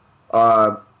ago.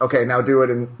 Okay, now do it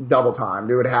in double time,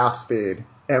 do it half speed.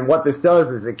 And what this does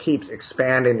is it keeps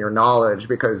expanding your knowledge,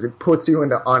 because it puts you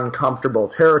into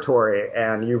uncomfortable territory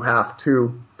and you have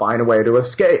to find a way to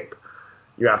escape.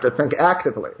 You have to think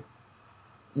actively.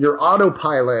 Your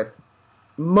autopilot,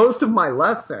 most of my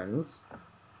lessons,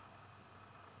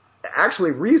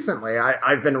 actually recently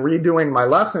I've been redoing my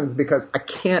lessons because I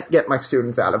can't get my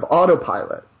students out of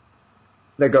autopilot.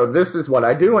 They go, this is what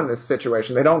I do in this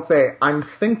situation. They don't say, I'm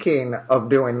thinking of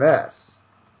doing this.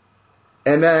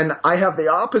 And then I have the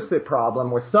opposite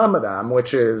problem with some of them,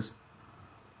 which is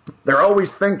they're always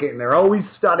thinking, they're always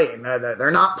studying,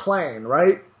 they're not playing,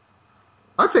 right?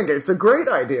 I think it's a great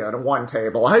idea to one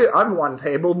table. I've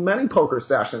one-tabled many poker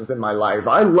sessions in my life.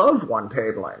 I love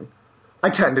one-tabling. I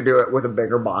tend to do it with a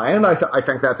bigger buy-in. I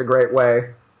think that's a great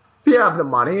way. If you have the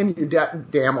money, and you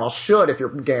damn well should if you're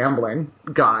gambling,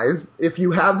 guys, if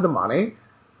you have the money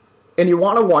and you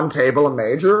want to one-table a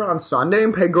major on Sunday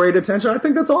and pay great attention, I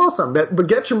think that's awesome. But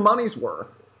get your money's worth.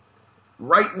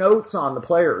 Write notes on the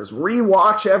players.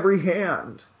 Rewatch every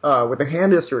hand with a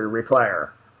hand history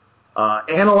replayer.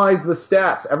 Analyze the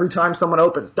stats every time someone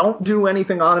opens. Don't do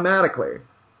anything automatically.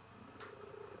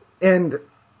 And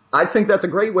I think that's a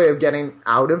great way of getting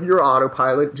out of your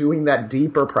autopilot, doing that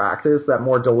deeper practice, that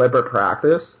more deliberate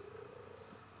practice.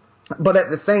 But at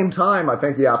the same time, I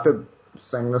think you have to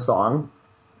sing the song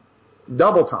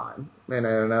double time and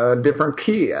in a different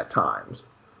key at times.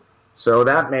 So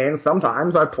that means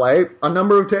sometimes I play a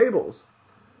number of tables.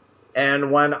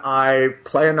 And when I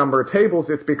play a number of tables,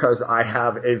 it's because I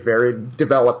have a very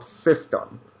developed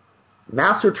system.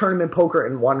 Master Tournament Poker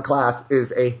in one class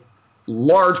is a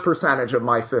large percentage of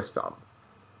my system.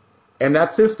 And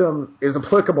that system is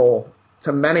applicable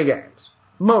to many games,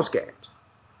 most games.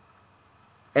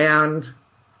 And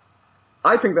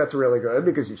I think that's really good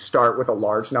because you start with a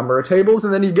large number of tables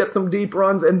and then you get some deep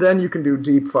runs and then you can do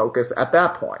deep focus at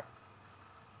that point.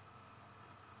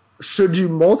 Should you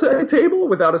multi-table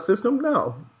without a system?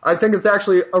 No. I think it's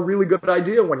actually a really good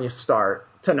idea when you start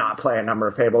to not play a number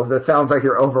of tables. It sounds like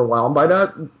you're overwhelmed by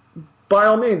that. By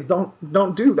all means,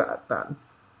 don't do that then.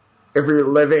 If you're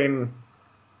living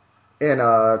in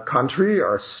a country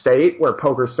or a state where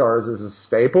PokerStars is a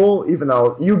staple, even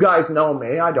though you guys know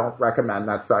me, I don't recommend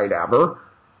that site ever.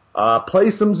 Play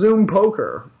some Zoom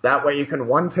poker. That way you can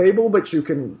one table, but you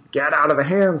can get out of the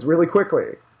hands really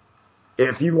quickly.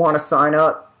 If you want to sign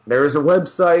up, there's a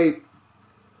website.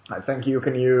 I think you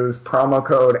can use promo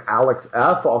code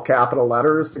AlexF, all capital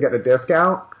letters, to get a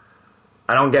discount.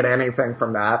 I don't get anything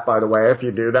from that, by the way. If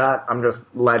you do that, I'm just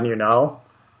letting you know.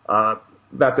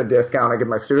 That's a discount I give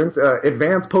my students.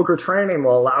 Advanced Poker Training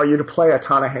will allow you to play a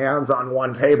ton of hands on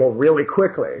one table really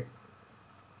quickly.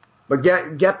 But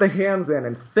get the hands in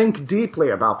and think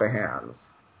deeply about the hands.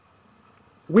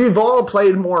 We've all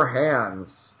played more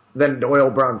hands than Doyle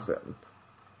Brunson.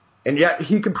 And yet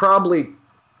he could probably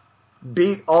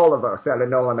beat all of us at a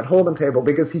no-limit hold'em table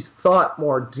because he's thought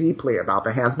more deeply about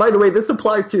the hands. By the way, this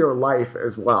applies to your life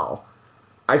as well.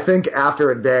 I think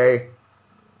after a day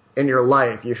in your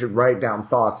life, you should write down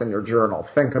thoughts in your journal.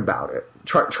 Think about it.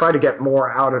 Try to get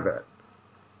more out of it.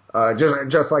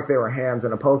 Just like they were hands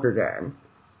in a poker game.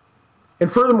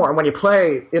 And furthermore, when you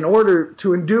play, in order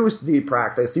to induce deep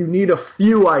practice, you need a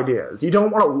few ideas. You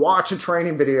don't want to watch a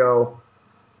training video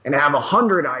and have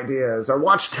 100 ideas, or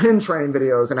watch 10 training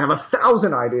videos and have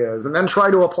 1,000 ideas, and then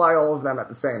try to apply all of them at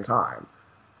the same time.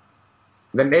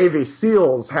 The Navy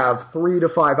SEALs have 3 to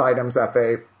 5 items that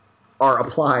they are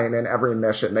applying in every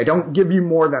mission. They don't give you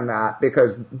more than that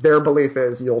because their belief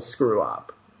is you'll screw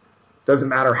up. Doesn't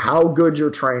matter how good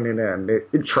your training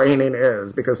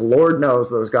is, because Lord knows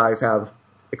those guys have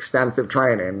extensive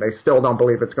training. They still don't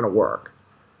believe it's going to work.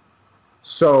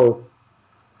 So,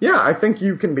 yeah, I think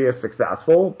you can be a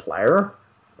successful player,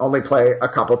 only play a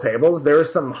couple tables.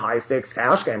 There's some high-stakes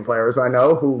cash game players I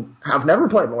know who have never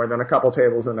played more than a couple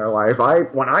tables in their life.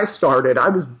 When I started, I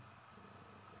was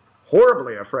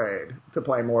horribly afraid to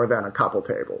play more than a couple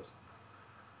tables.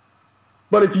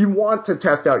 But if you want to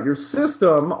test out your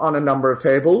system on a number of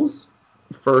tables,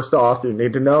 first off, you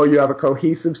need to know you have a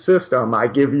cohesive system. I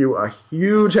give you a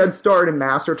huge head start in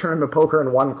Master Tournament Poker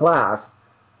in one class.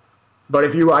 But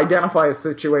if you identify a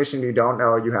situation you don't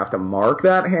know, you have to mark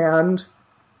that hand,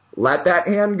 let that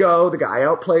hand go. The guy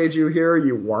outplayed you here.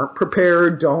 You weren't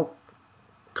prepared. Don't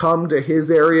come to his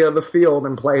area of the field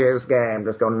and play his game.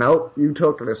 Just go, nope, you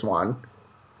took this one.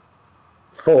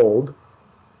 Fold.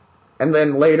 And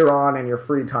then later on in your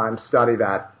free time, study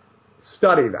that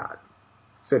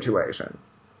situation.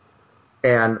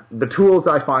 And the tools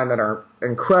I find that are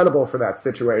incredible for that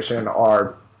situation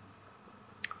are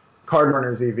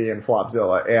Cardrunners EV and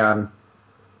Flopzilla. And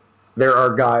there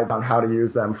are guides on how to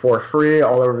use them for free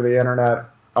all over the internet.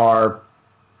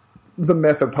 The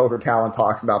Myth of Poker Talent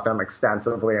talks about them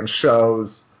extensively and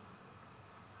shows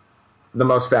the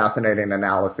most fascinating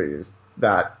analyses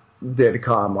that did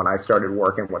come when I started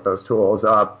working with those tools.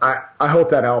 I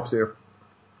hope that helps you.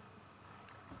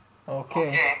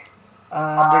 Okay. We've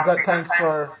got time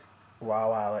for...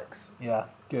 Wow, Alex. Yeah,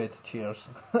 good. Cheers.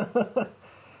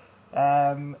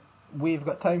 We've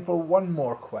got time for one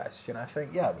more question, I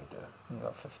think. Yeah, we do. We've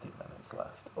got 15 minutes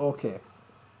left. Okay.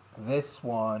 This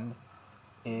one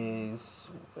is...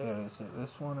 Where is it?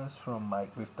 This one is from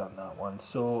Mike. We've done that one.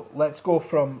 So let's go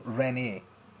from Renee.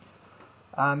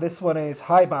 And this one is,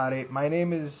 hi Barry, my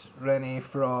name is Renee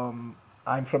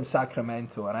I'm from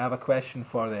Sacramento, and I have a question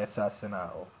for the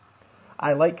Assassinato.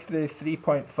 I like the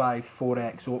 3.5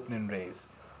 4x opening raise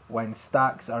when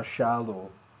stacks are shallow,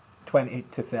 20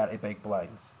 to 30 big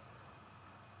blinds.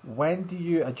 When do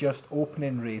you adjust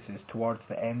opening raises towards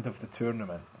the end of the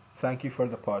tournament? Thank you for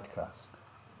the podcast.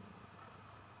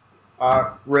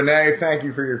 Renee, thank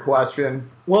you for your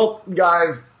question. Well,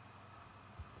 guys,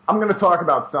 I'm going to talk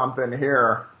about something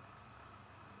here.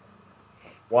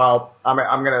 Well, I'm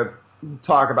going to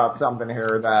talk about something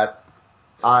here that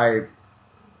I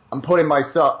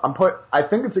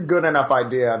think it's a good enough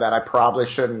idea that I probably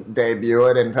shouldn't debut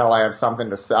it until I have something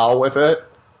to sell with it.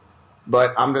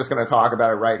 But I'm just going to talk about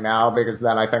it right now because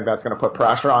then I think that's going to put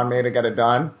pressure on me to get it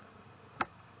done.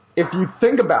 If you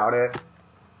think about it,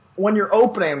 when you're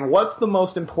opening, what's the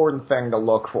most important thing to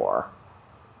look for?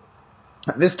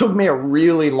 This took me a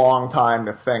really long time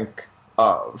to think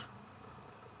of.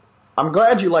 I'm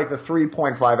glad you like the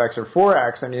 3.5x or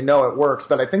 4x and you know it works,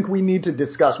 but I think we need to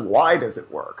discuss why does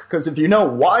it work. Because if you know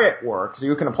why it works,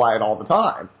 you can apply it all the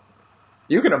time.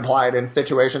 You can apply it in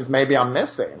situations maybe I'm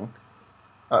missing.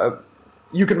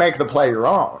 You can make the play your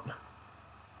own.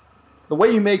 The way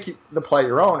you make the play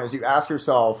your own is you ask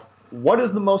yourself, what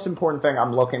is the most important thing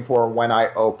I'm looking for when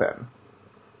I open?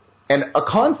 And a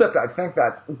concept I think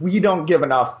that we don't give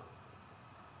enough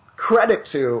credit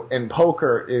to in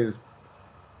poker is,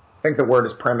 I think the word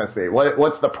is primacy.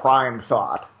 What's the prime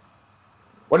thought?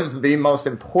 What is the most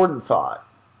important thought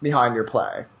behind your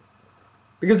play?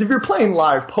 Because if you're playing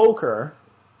live poker,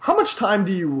 how much time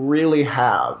do you really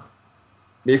have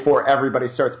before everybody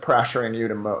starts pressuring you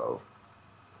to move?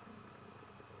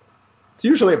 It's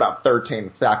usually about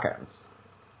 13 seconds.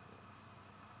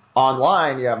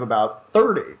 Online, you have about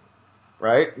 30,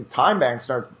 right? And Time Bank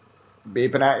starts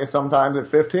beeping at you sometimes at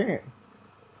 15.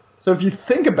 So if you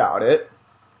think about it,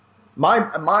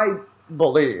 my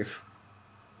belief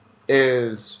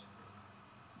is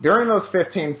during those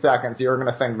 15 seconds, you're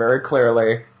going to think very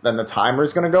clearly, then the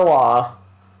timer's going to go off,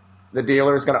 the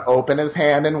dealer's going to open his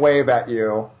hand and wave at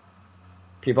you,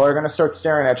 people are going to start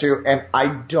staring at you, and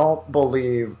I don't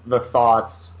believe the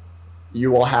thoughts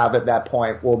you will have at that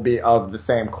point will be of the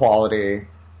same quality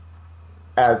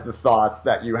as the thoughts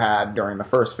that you had during the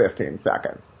first 15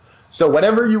 seconds. So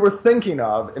whatever you were thinking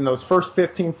of in those first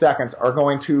 15 seconds are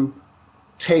going to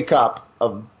take up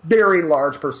a very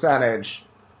large percentage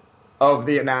of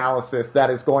the analysis that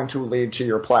is going to lead to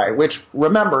your play, which,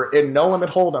 remember, in No Limit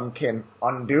Hold'em can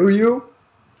undo you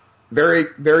very,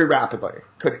 very rapidly,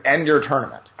 could end your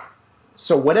tournament.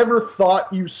 So whatever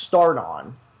thought you start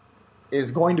on is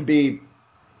going to be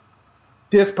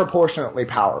disproportionately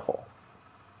powerful.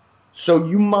 So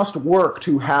you must work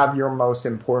to have your most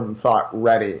important thought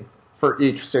ready for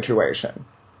each situation.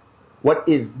 What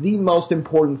is the most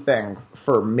important thing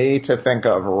for me to think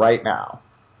of right now?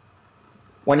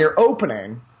 When you're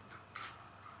opening,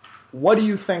 what do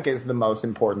you think is the most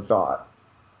important thought?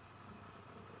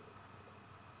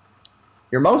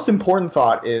 Your most important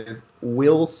thought is,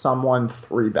 will someone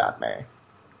 3-bet me?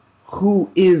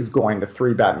 Who is going to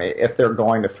 3-bet me if they're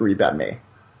going to 3-bet me?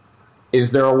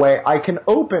 Is there a way I can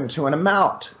open to an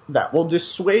amount that will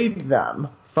dissuade them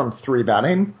from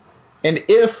 3-betting? And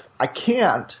if I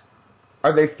can't,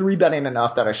 are they 3-betting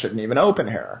enough that I shouldn't even open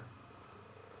here?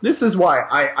 This is why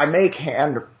I make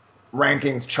hand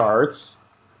rankings charts,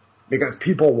 because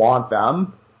people want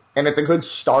them, and it's a good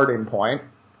starting point,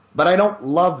 but I don't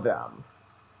love them.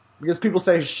 Because people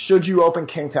say, should you open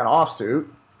King 10 offsuit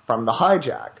from the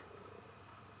hijack?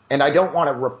 And I don't want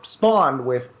to respond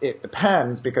with, it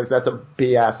depends, because that's a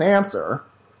BS answer.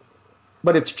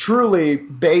 But it's truly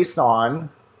based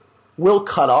on, will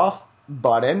cutoff,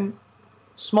 button,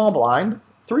 small blind,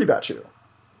 3-bet you.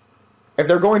 If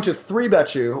they're going to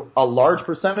 3-bet you a large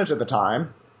percentage of the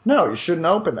time, no, you shouldn't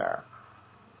open there.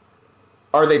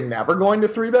 Are they never going to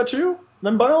 3-bet you?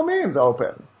 Then by all means,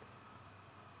 open.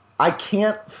 I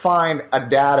can't find a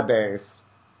database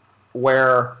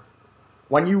where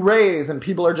when you raise and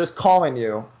people are just calling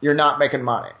you, you're not making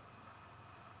money.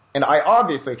 And I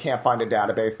obviously can't find a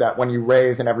database that when you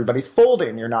raise and everybody's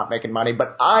folding, you're not making money,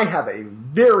 but I have a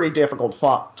very difficult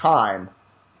time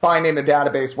finding a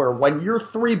database where when you're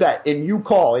 3-bet and you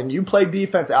call and you play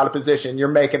defense out of position, you're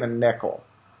making a nickel.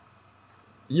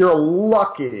 You're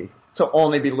lucky to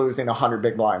only be losing 100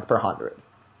 big blinds per 100.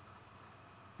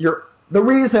 The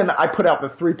reason I put out the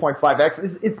 3.5x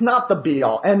is it's not the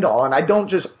be-all, end-all, and I don't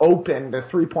just open the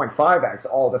 3.5x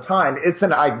all the time. It's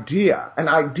an idea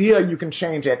you can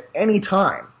change at any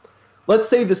time. Let's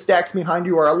say the stacks behind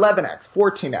you are 11x,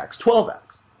 14x, 12x.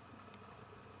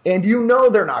 And you know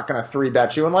they're not going to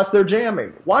 3-bet you unless they're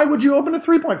jamming. Why would you open to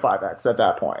 3.5x at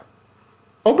that point?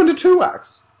 Open to 2x.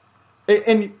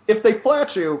 And if they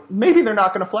flat you, maybe they're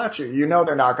not going to flat you. You know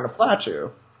they're not going to flat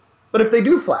you. But if they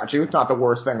do flat you, it's not the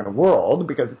worst thing in the world,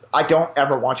 because I don't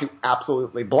ever want you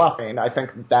absolutely bluffing. I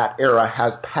think that era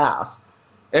has passed.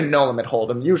 In No Limit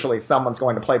Hold'em, usually someone's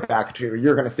going to play back at you.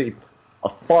 You're going to see a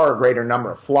far greater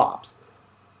number of flops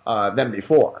than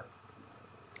before.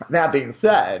 That being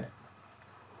said,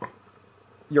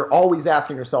 you're always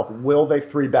asking yourself, will they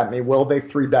 3-bet me? Will they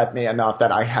 3-bet me enough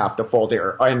that I have to fold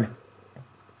here? And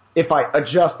if I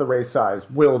adjust the raise size,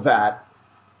 will that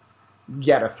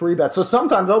get a 3-bet? So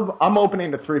sometimes I'm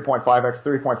opening to 3.5x,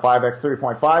 3.5x,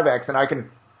 3.5x, and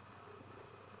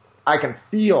I can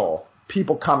feel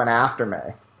people coming after me.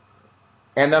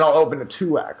 And then I'll open to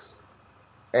 2x.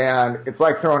 And it's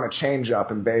like throwing a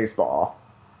change-up in baseball.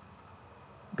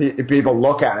 People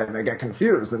look at it and they get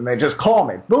confused, and they just call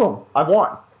me. Boom, I've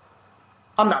won.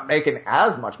 I'm not making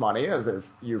as much money as if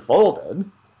you folded,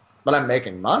 but I'm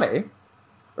making money.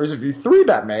 Whereas if you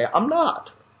 3-bet me, I'm not.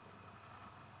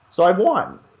 So I've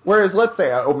won. Whereas let's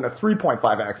say I open a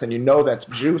 3.5x and you know that's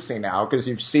juicy now because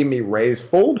you've seen me raise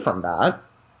fold from that,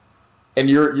 and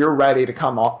you're ready to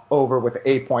come over with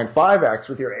 8.5x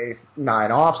with your ace-9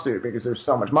 offsuit because there's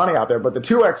so much money out there, but the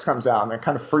 2x comes out and it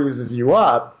kind of freezes you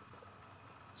up,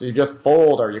 so you just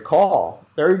fold or you call.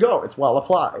 There you go. It's well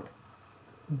applied.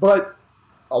 But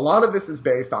a lot of this is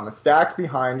based on the stacks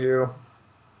behind you,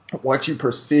 what you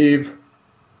perceive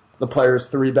the player's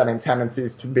 3-betting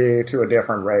tendencies to be to a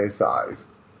different raise size.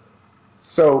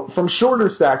 So from shorter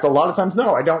stacks, a lot of times,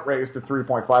 no, I don't raise to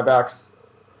 3.5x.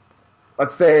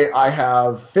 Let's say I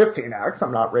have 15x.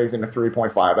 I'm not raising to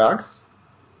 3.5x.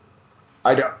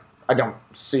 I don't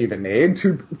see the need.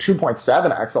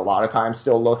 2.7x a lot of times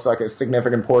still looks like a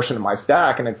significant portion of my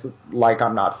stack, and it's like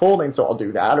I'm not folding, so I'll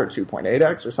do that, or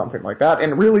 2.8x or something like that.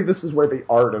 And really, this is where the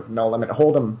art of No Limit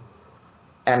Hold'em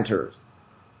enters.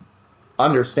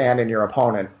 Understanding your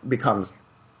opponent becomes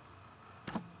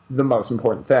the most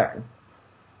important thing.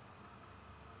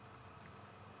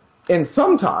 And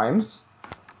sometimes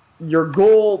your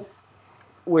goal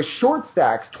with short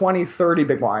stacks, 20, 30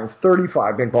 big blinds,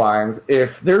 35 big blinds,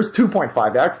 if there's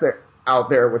 2.5x out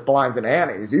there with blinds and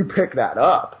antes, you pick that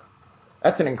up.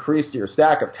 That's an increase to your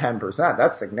stack of 10%.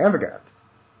 That's significant.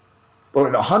 But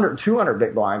with 100, 200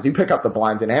 big blinds, you pick up the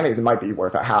blinds and antes, it might be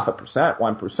worth 0.5%,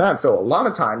 1%. So a lot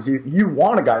of times you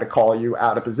want a guy to call you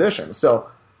out of position. So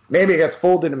maybe it gets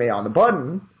folded to me on the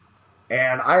button,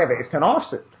 and I have ace-10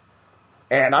 offsuit.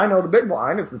 And I know the big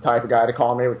blind is the type of guy to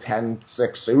call me with 10-6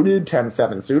 suited,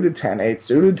 10-7 suited, 10-8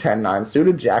 suited, 10-9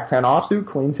 suited, Jack-10 offsuit,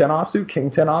 Queen-10 offsuit,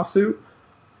 King-10 offsuit,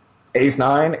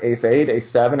 Ace-9, Ace-8,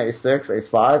 Ace-7, Ace-6,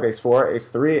 Ace-5, Ace-4,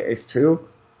 Ace-3, Ace-2.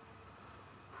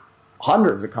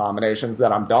 Hundreds of combinations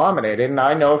that I'm dominating, and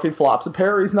I know if he flops a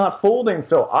pair, he's not folding.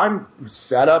 So I'm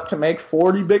set up to make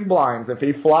 40 big blinds if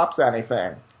he flops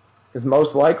anything, because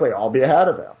most likely I'll be ahead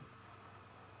of him.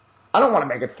 I don't want to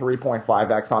make it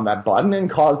 3.5x on that button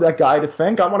and cause that guy to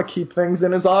think. I want to keep things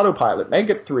in his autopilot. Make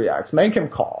it 3x. Make him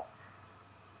call.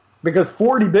 Because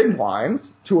 40 big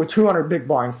blinds to a 200 big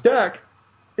blind stack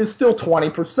is still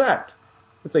 20%.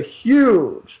 It's a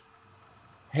huge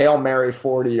Hail Mary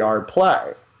 40-yard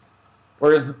play.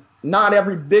 Whereas not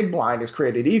every big blind is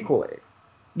created equally.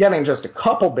 Getting just a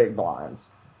couple big blinds,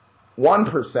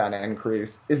 1%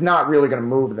 increase, is not really going to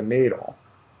move the needle.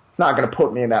 It's not going to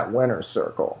put me in that winner's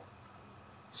circle.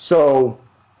 So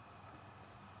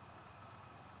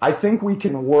I think we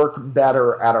can work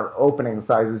better at our opening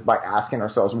sizes by asking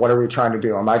ourselves, what are we trying to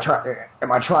do? Am I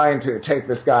trying to take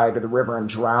this guy to the river and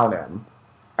drown him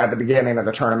at the beginning of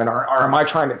the tournament? Or am I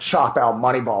trying to chop out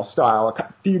Moneyball style,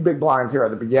 a few big blinds here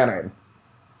at the beginning?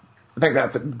 I think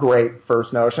that's a great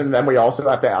first notion. Then we also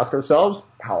have to ask ourselves,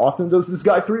 how often does this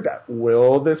guy 3-bet?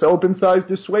 Will this open size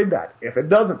dissuade that? If it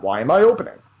doesn't, why am I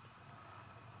opening?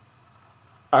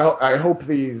 I hope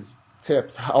these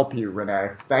tips help you, Renee.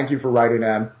 Thank you for writing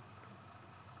in.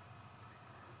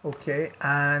 Okay,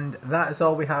 and that is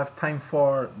all we have time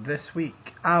for this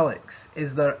week. Alex,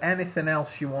 is there anything else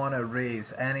you want to raise?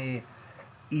 Any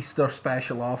Easter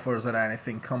special offers or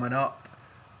anything coming up?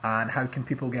 And how can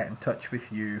people get in touch with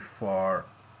you for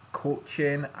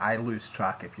coaching? I lose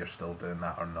track if you're still doing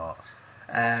that or not.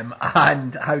 And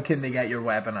how can they get your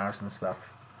webinars and stuff?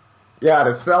 Yeah,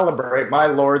 to celebrate my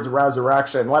Lord's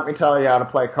resurrection, let me tell you how to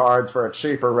play cards for a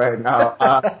cheaper rate now.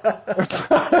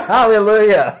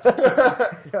 Hallelujah!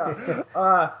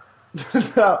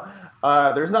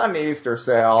 There's not an Easter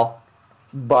sale,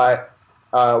 but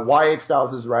YH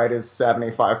Styles is right is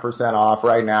 75% off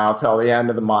right now till the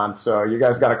end of the month, so you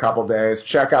guys got a couple days.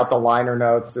 Check out the liner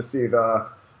notes to see the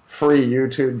free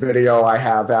YouTube video I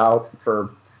have out for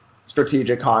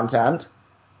strategic content,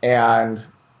 and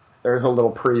there's a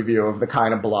little preview of the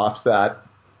kind of bluffs that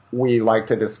we like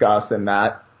to discuss in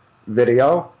that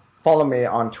video. Follow me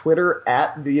on Twitter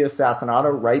at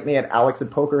 @TheAssassinato. Write me at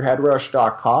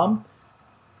alex@pokerheadrush.com.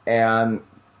 And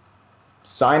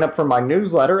sign up for my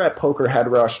newsletter at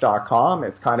pokerheadrush.com.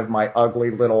 It's kind of my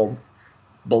ugly little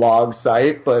blog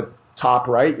site, but top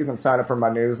right, you can sign up for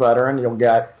my newsletter and you'll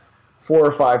get 4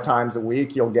 or 5 times a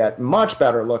week. You'll get much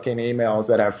better looking emails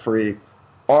that have free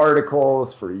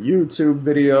articles, free YouTube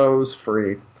videos,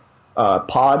 free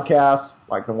podcasts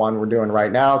like the one we're doing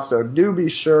right now. So do be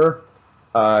sure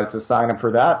to sign up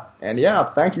for that. And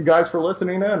yeah, thank you guys for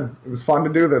listening in. It was fun to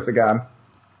do this again.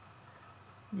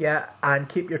 Yeah, and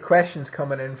keep your questions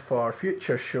coming in for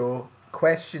future show.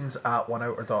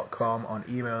 Questions@oneouter.com on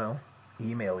email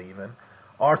even,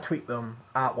 or tweet them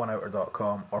at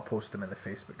oneouter.com or post them in the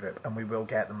Facebook group, and we will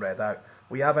get them read out.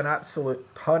 We have an absolute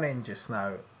ton in just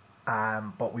now,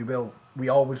 but we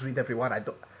always read every one. I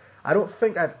don't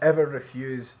think I've ever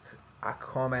refused a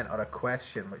comment or a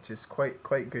question, which is quite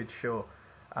good show,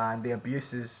 and the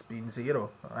abuse has been zero.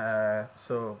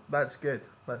 So that's good.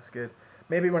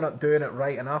 Maybe we're not doing it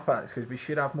right enough, Alex, because we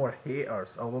should have more haters.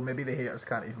 Although maybe the haters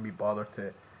can't even be bothered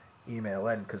to email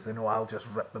in because they know I'll just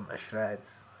rip them to shreds.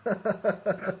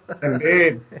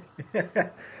 Indeed.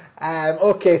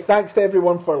 Okay, thanks to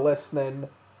everyone for listening.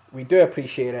 We do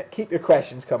appreciate it. Keep your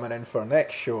questions coming in for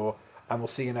next show, and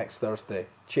we'll see you next Thursday.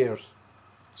 Cheers.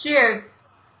 Cheers.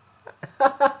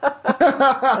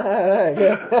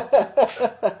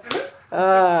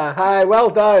 Hi,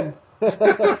 well done.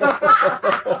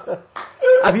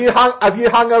 Have you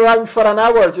hung around for an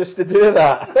hour just to do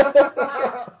that?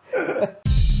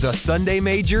 The Sunday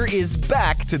Major is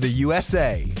back to the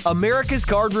USA. America's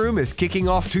Card Room is kicking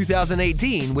off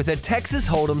 2018 with a Texas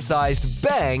Hold'em-sized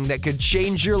bang that could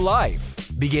change your life.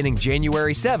 Beginning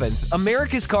January 7th,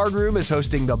 America's Card Room is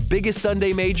hosting the biggest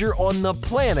Sunday Major on the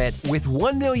planet with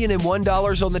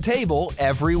 $1,001 on the table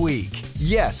every week.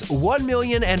 Yes,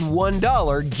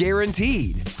 $1,001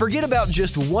 guaranteed. Forget about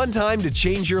just one time to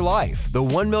change your life. The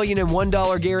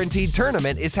 $1,001 guaranteed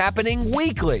tournament is happening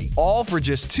weekly, all for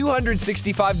just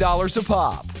 $265 a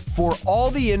pop. For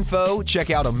all the info, check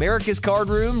out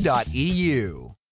americascardroom.eu.